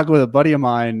was talking with a buddy of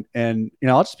mine and,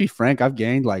 I'll just be frank. I've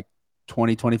gained like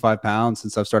 20, 25 pounds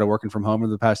since I've started working from home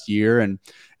over the past year. And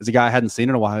as a guy I hadn't seen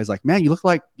in a while, he's like, man, you look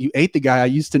like you ate the guy I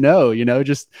used to know,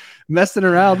 just messing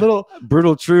around, little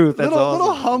brutal truth. That's little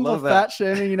awesome. humble fat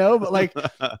shaming, but like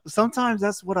sometimes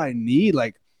that's what I need.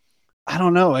 Like, I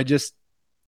don't know. I just,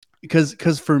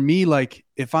 because for me, like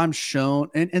if I'm shown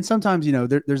and sometimes,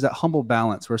 there's that humble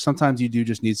balance where sometimes you do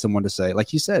just need someone to say,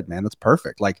 like you said, man, that's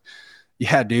perfect. Like,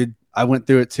 yeah, dude, I went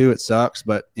through it too. It sucks,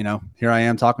 but here I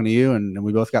am talking to you and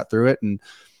we both got through it. And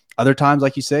other times,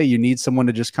 like you say, you need someone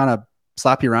to just kind of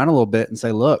slap you around a little bit and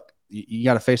say, look, you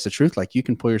got to face the truth. Like you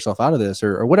can pull yourself out of this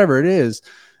or whatever it is.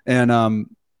 And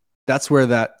that's where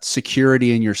that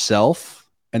security in yourself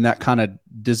and that kind of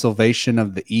dissolvation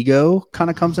of the ego kind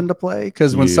of comes into play.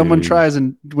 Because when someone tries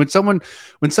and when someone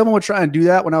would try and do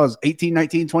that when I was 18,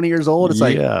 19, 20 years old, it's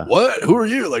like, what? Who are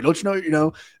you? Like, don't you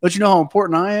know how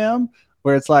important I am?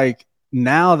 Where it's like,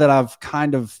 now that I've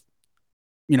kind of,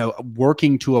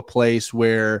 working to a place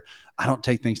where I don't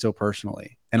take things so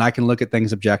personally and I can look at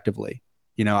things objectively,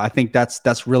 I think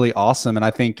that's really awesome. And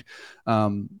I think,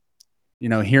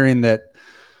 hearing that,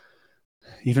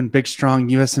 even big, strong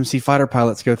USMC fighter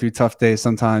pilots go through tough days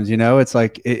sometimes, it's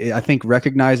like, I think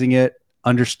recognizing it,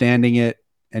 understanding it,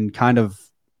 and kind of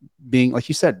being, like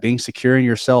you said, being secure in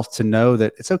yourself to know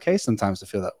that it's okay sometimes to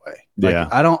feel that way.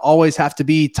 Like, I don't always have to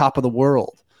be top of the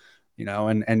world,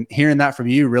 and hearing that from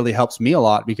you really helps me a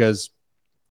lot because,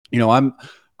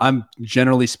 I'm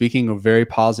generally speaking a very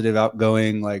positive,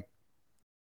 outgoing, like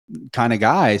kind of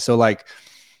guy. So like,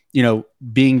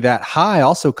 being that high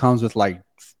also comes with like,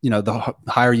 the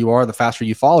higher you are, the faster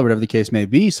you fall or whatever the case may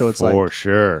be. So it's for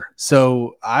sure.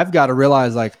 So I've got to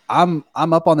realize like I'm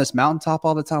up on this mountaintop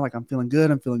all the time. Like I'm feeling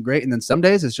good. I'm feeling great. And then some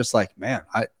days it's just like, man,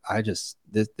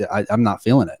 I'm not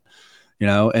feeling it,?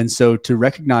 And so to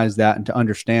recognize that and to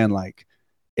understand like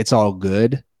it's all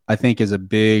good, I think is a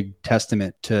big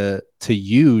testament to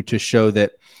you to show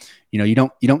that, you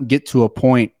don't get to a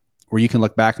point where you can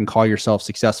look back and call yourself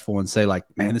successful and say like,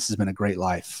 man, this has been a great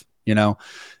life,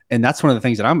 And that's one of the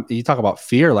things that you talk about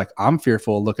fear. Like I'm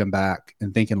fearful of looking back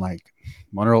and thinking like,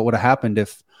 wonder what would have happened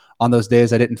if on those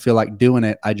days I didn't feel like doing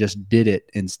it, I just did it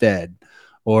instead.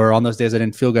 Or on those days I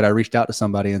didn't feel good, I reached out to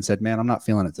somebody and said, man, I'm not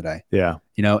feeling it today. Yeah.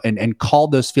 And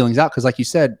called those feelings out. Cause like you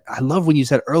said, I love when you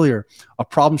said earlier, a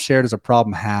problem shared is a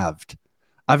problem halved.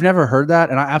 I've never heard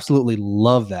that. And I absolutely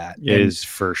love that. It is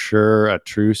for sure a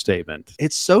true statement.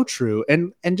 It's so true.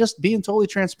 And just being totally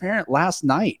transparent, last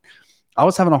night, I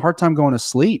was having a hard time going to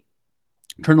sleep.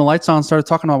 Turned the lights on, started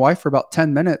talking to my wife for about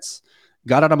 10 minutes,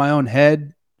 got out of my own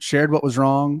head, shared what was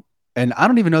wrong. And I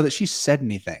don't even know that she said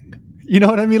anything. You know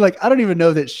what I mean? Like, I don't even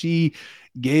know that she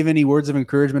gave any words of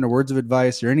encouragement or words of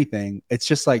advice or anything. It's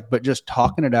just like, but just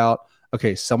talking it out.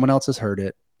 Okay, someone else has heard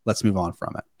it. Let's move on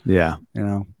from it. Yeah.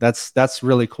 That's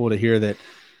really cool to hear that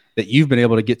you've been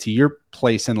able to get to your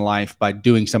place in life by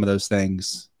doing some of those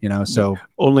things, so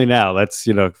only now that's,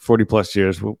 40 plus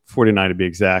years, 49 to be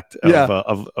exact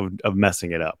of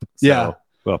messing it up. So,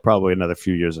 well, probably another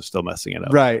few years of still messing it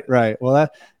up. Right. Well,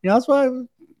 that's why I'm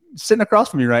sitting across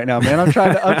from you right now, man. I'm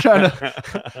trying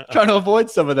to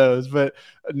avoid some of those, but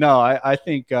no, I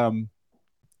think,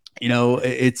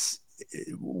 it's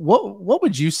what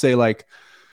would you say? Like,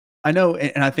 I know,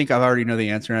 and I think I already know the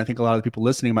answer, and I think a lot of the people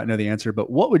listening might know the answer,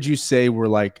 but what would you say were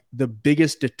like the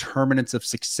biggest determinants of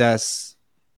success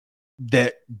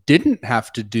that didn't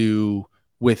have to do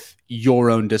with your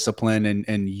own discipline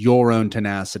and your own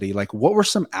tenacity? Like, what were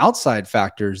some outside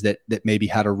factors that maybe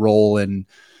had a role in?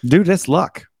 Dude, that's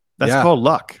luck. That's called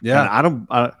luck. Yeah. And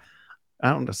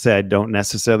I don't say I don't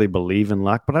necessarily believe in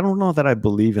luck, but I don't know that I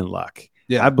believe in luck.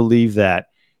 Yeah. I believe that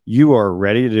you are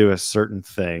ready to do a certain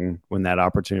thing when that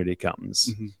opportunity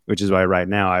comes, which is why right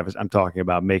now I'm talking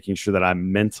about making sure that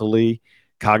I'm mentally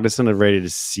cognizant of ready to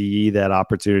see that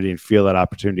opportunity and feel that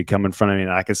opportunity come in front of me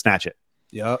and I can snatch it.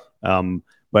 Yep.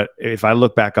 But if I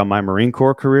look back on my Marine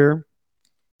Corps career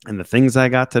and the things I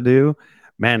got to do,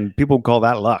 man, people call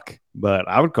that luck, but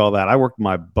I would call that I worked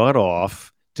my butt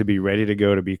off to be ready to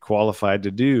go, to be qualified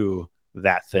to do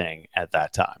that thing at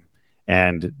that time.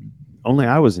 And only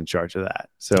I was in charge of that.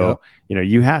 So,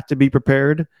 you have to be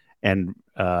prepared, and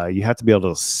you have to be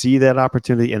able to see that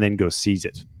opportunity and then go seize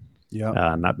it.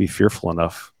 Yeah. Not be fearful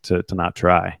enough to not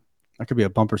try. That could be a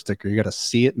bumper sticker. You got to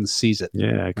see it and seize it.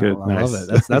 Yeah, I could. I love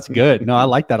it. That's good. No, I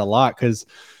like that a lot, because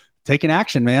taking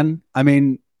action, man. I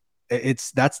mean,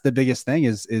 that's the biggest thing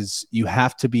is you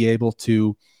have to be able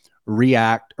to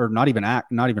react, or not even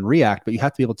react, but you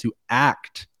have to be able to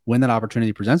act when that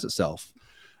opportunity presents itself.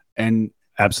 And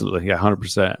absolutely. Yeah.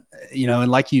 100%.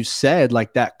 And like you said,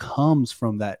 like that comes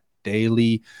from that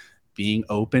daily being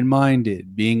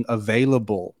open-minded, being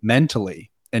available mentally,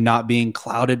 and not being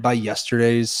clouded by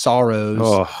yesterday's sorrows.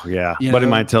 Oh yeah. Buddy of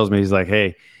mine tells me, he's like,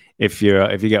 hey, if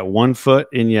you got 1 foot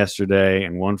in yesterday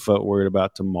and 1 foot worried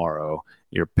about tomorrow,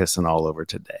 you're pissing all over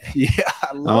today. Yeah.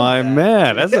 I love that.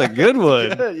 Man, that's a good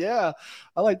one. Yeah.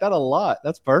 I like that a lot.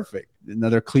 That's perfect.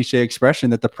 Another cliche expression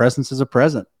that the presence is a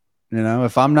present.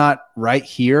 If I'm not right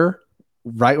here,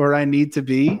 right where I need to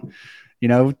be,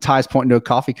 Ty's pointing to a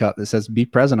coffee cup that says be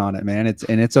present on it, man.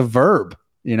 It's a verb,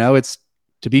 it's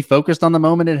to be focused on the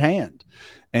moment at hand.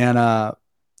 And,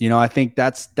 I think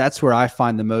that's where I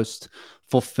find the most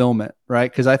fulfillment,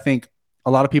 right? Because I think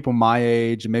a lot of people my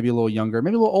age and maybe a little younger,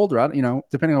 maybe a little older,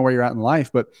 depending on where you're at in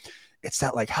life, but it's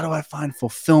that like, how do I find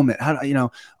fulfillment? How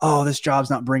do this job's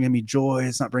not bringing me joy.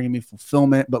 It's not bringing me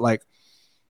fulfillment, but like,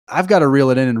 I've got to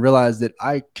reel it in and realize that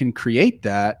I can create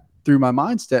that through my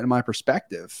mindset and my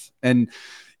perspective. And,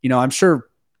 I'm sure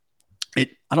I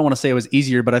don't want to say it was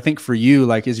easier, but I think for you,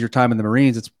 like, is your time in the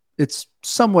Marines, it's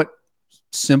somewhat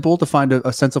simple to find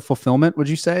a sense of fulfillment. Would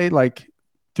you say, like,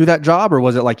 through that job, or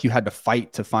was it like you had to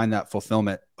fight to find that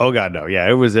fulfillment? Oh God, no. Yeah.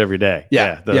 It was every day.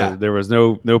 Yeah. There was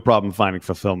no problem finding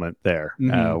fulfillment there.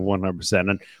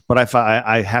 100%. But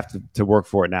I have to work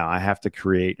for it now. I have to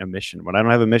create a mission. When I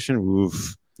don't have a mission,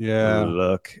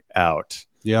 look out.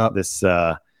 Yeah. This,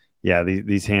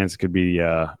 these hands could be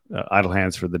idle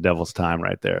hands for the devil's time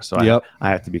right there. So I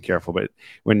have to be careful. But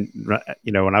when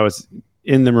I was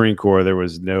in the Marine Corps, there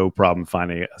was no problem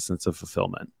finding a sense of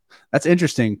fulfillment. That's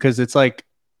interesting, because it's like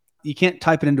you can't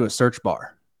type it into a search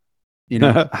bar.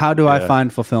 How do I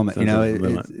find fulfillment?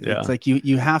 It's like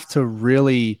you have to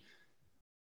really,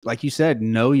 like you said,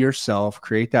 know yourself,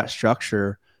 create that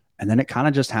structure, and then it kind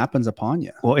of just happens upon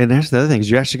you. Well, and there's the other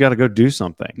things. You actually got to go do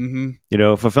something.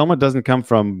 Fulfillment doesn't come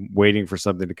from waiting for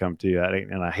something to come to you.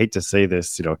 And I hate to say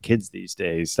this, kids these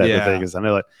days, type of thing, because I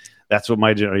know that's what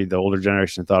the older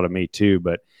generation thought of me too.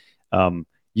 But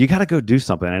you got to go do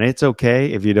something, and it's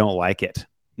okay if you don't like it.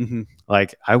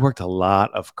 Like, I worked a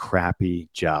lot of crappy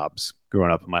jobs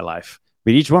growing up in my life,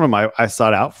 but each one of them I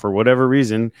sought out for whatever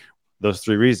reason. Those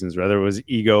 3 reasons, whether it was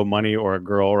ego, money, or a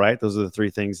girl, right? Those are the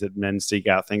 3 things that men seek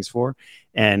out things for.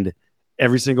 And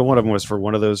every single one of them was for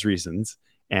one of those reasons.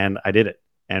 And I did it.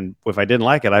 And if I didn't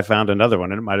like it, I found another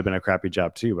one. And it might've been a crappy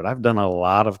job too, but I've done a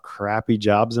lot of crappy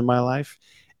jobs in my life.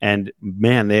 And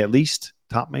man, they at least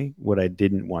taught me what I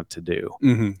didn't want to do,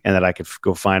 and that I could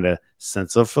go find a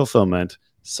sense of fulfillment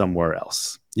somewhere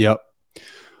else. Yep.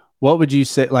 What would you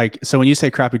say? Like, so when you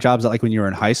say crappy jobs, is that like when you were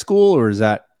in high school, or is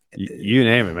that? You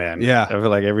name it, man. Yeah. I feel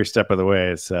like every step of the way,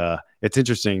 it's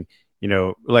interesting,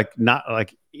 like not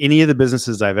like any of the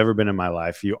businesses I've ever been in my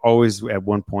life, you always at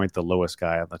one point, the lowest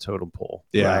guy on the totem pole.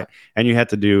 Yeah. Right? And you had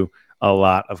to do a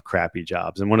lot of crappy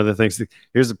jobs. And one of the things,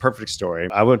 here's a perfect story.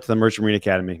 I went to the Merchant Marine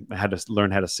Academy. I had to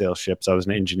learn how to sail ships. I was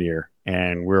an engineer,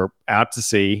 and we're out to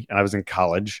sea, and I was in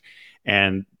college,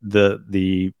 and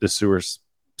the sewer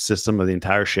system of the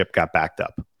entire ship got backed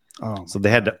up. So they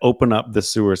had to open up the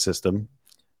sewer system.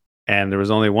 And there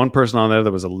was only one person on there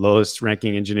that was the lowest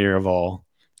ranking engineer of all.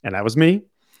 And that was me.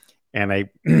 And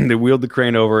they wheeled the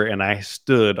crane over, and I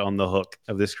stood on the hook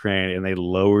of this crane, and they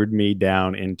lowered me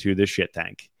down into the shit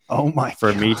tank. Oh my!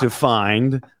 For me to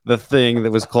find the thing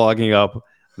that was clogging up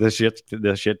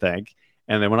the shit tank.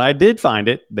 And then when I did find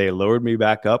it, they lowered me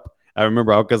back up. I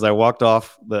remember because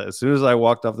as soon as I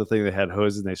walked off the thing, they had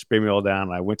hoses and they sprayed me all down.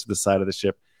 And I went to the side of the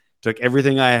ship, took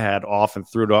everything I had off and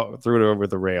threw it over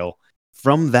the rail.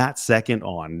 From that second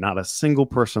on, not a single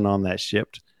person on that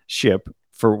ship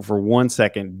for 1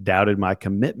 second doubted my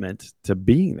commitment to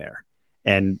being there.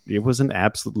 And it was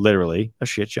literally a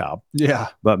shit job. Yeah.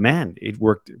 But man, it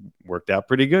worked out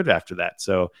pretty good after that.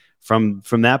 So from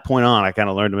that point on, I kind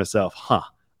of learned to myself,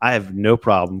 I have no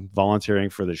problem volunteering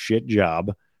for the shit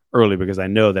job early, because I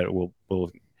know that it will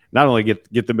not only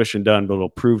get the mission done, but it'll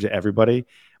prove to everybody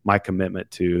my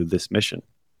commitment to this mission.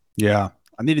 Yeah.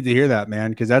 I needed to hear that,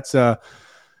 man, because that's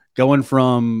going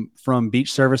from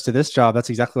beach service to this job. That's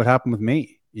exactly what happened with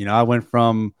me. I went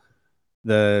from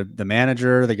the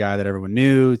manager, the guy that everyone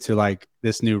knew, to like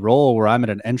this new role where I'm at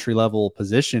an entry level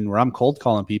position where I'm cold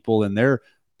calling people and they're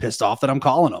pissed off that I'm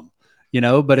calling them,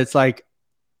 but it's like,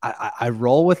 I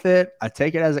roll with it. I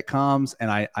take it as it comes.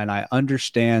 And I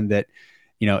understand that,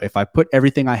 if I put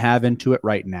everything I have into it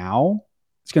right now,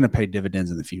 it's going to pay dividends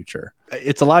in the future.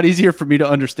 It's a lot easier for me to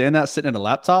understand that sitting in a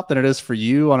laptop than it is for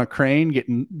you on a crane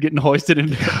getting hoisted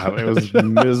into. God, it was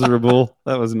miserable.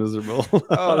 That was miserable.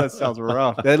 Oh, that sounds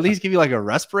rough. Did they at least give you like a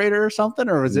respirator or something,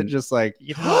 or was it just like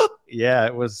Yeah,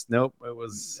 it was. Nope, it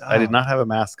was. I did not have a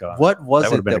mask on. What was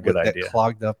that it that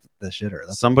clogged up the shitter?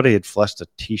 Somebody had flushed a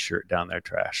T-shirt down their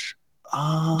trash,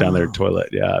 down their toilet.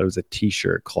 Yeah, it was a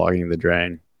T-shirt clogging the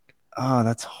drain. Oh,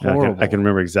 that's horrible. I can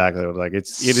remember exactly what it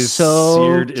is so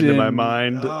seared into my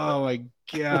mind. Oh my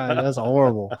God, that's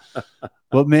horrible.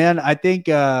 Well, man, I think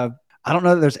I don't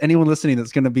know that there's anyone listening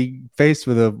that's going to be faced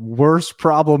with a worse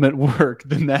problem at work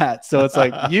than that. So it's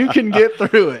like, you can get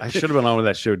through it. I should have been on with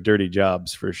that show, Dirty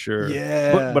Jobs, for sure.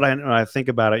 Yeah. But I think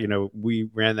about it, we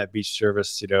ran that beach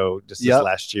service, just this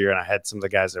last year, and I had some of the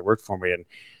guys that worked for me,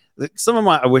 and some of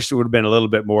I wish it would have been a little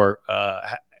bit more,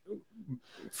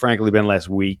 frankly, been less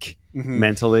weak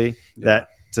mentally, that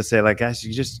to say like, guys,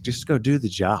 you just go do the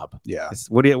job. Yeah.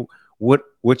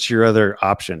 What's your other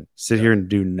option? Sit here and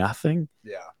do nothing?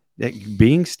 Yeah.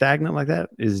 Being stagnant like that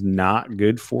is not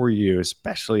good for you,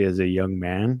 especially as a young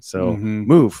man. So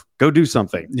move, go do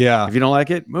something. Yeah. If you don't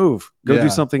like it, move, go do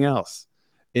something else.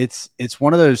 It's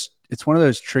one of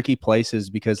those tricky places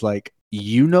because like,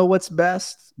 what's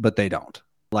best, but they don't.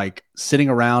 Like sitting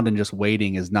around and just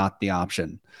waiting is not the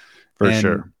option. For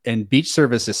sure. And beach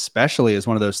service especially is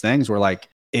one of those things where like,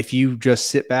 if you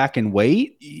just sit back and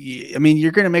wait, I mean,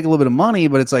 you're going to make a little bit of money,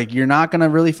 but it's like, you're not going to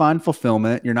really find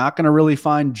fulfillment. You're not going to really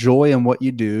find joy in what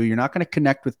you do. You're not going to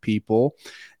connect with people.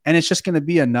 And it's just going to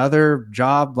be another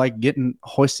job, like getting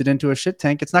hoisted into a shit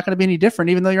tank. It's not going to be any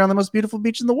different, even though you're on the most beautiful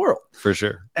beach in the world. For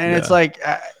sure. And it's like,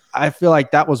 I feel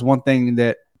like that was one thing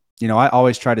that, I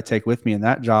always try to take with me in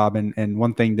that job. And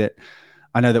one thing that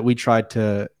I know that we tried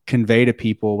to convey to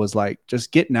people was like,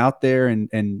 just getting out there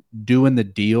and doing the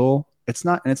deal. It's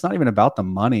not even about the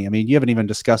money. I mean, you haven't even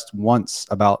discussed once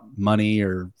about money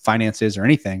or finances or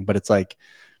anything, but it's like,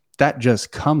 that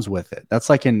just comes with it. That's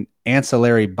like an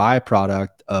ancillary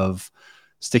byproduct of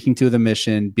sticking to the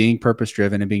mission, being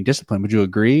purpose-driven and being disciplined. Would you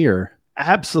agree? Or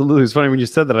absolutely. It's funny when you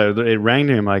said that, it rang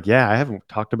to me. I'm like, yeah, I haven't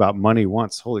talked about money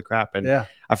once. Holy crap. And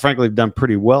I frankly have done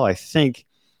pretty well, I think.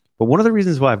 But one of the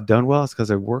reasons why I've done well is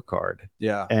because I work hard.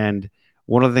 Yeah. And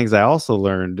one of the things I also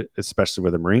learned, especially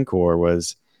with the Marine Corps,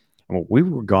 was we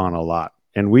were gone a lot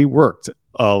and we worked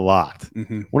a lot.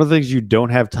 One of the things you don't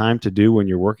have time to do when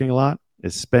you're working a lot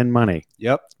is spend money.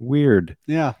 Yep. Weird.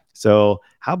 Yeah. So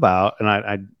how about, and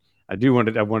I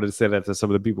wanted to say that to some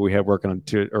of the people we had working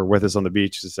or with us on the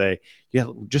beach, to say, yeah,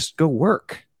 just go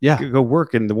work. Yeah. Go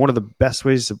work. And one of the best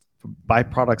ways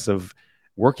byproducts of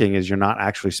working is you're not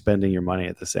actually spending your money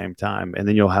at the same time, and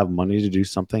then you'll have money to do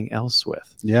something else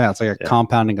with. Yeah. It's like a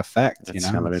compounding effect. It's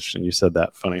kind of interesting. You said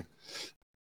that. Funny.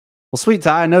 Well, sweet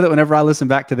Ty, I know that whenever I listen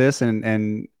back to this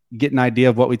and get an idea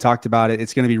of what we talked about,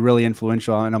 it's going to be really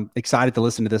influential, and I'm excited to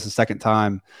listen to this a second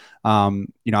time.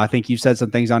 I think you've said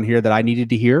some things on here that I needed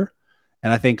to hear,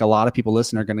 and I think a lot of people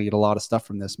listening are going to get a lot of stuff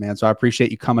from this, man. So I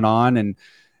appreciate you coming on and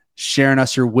sharing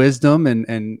us your wisdom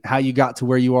and how you got to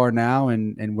where you are now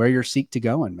and where you're seek to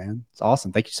going, man. It's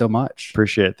awesome. Thank you so much.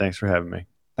 Appreciate it. Thanks for having me.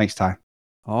 Thanks, Ty.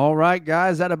 All right,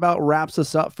 guys, that about wraps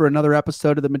us up for another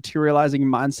episode of the Materializing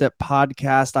Mindset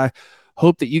podcast. I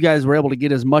hope that you guys were able to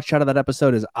get as much out of that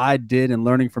episode as I did in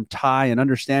learning from Ty and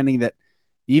understanding that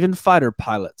even fighter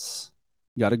pilots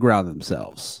got to ground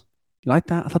themselves. You like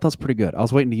that? I thought that was pretty good. I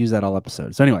was waiting to use that all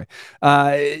episode. So anyway,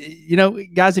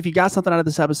 guys, if you got something out of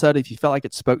this episode, if you felt like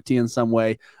it spoke to you in some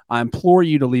way, I implore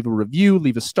you to leave a review,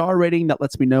 leave a star rating. That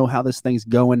lets me know how this thing's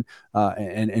going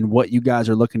and what you guys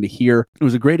are looking to hear. It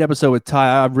was a great episode with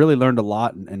Ty. I've really learned a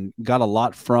lot and got a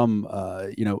lot from,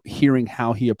 hearing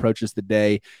how he approaches the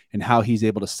day and how he's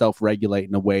able to self-regulate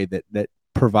in a way that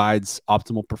provides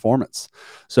optimal performance.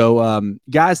 So,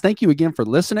 guys, thank you again for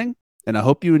listening. And I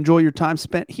hope you enjoy your time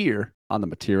spent here on the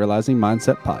Materializing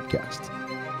Mindset Podcast.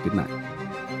 Good night.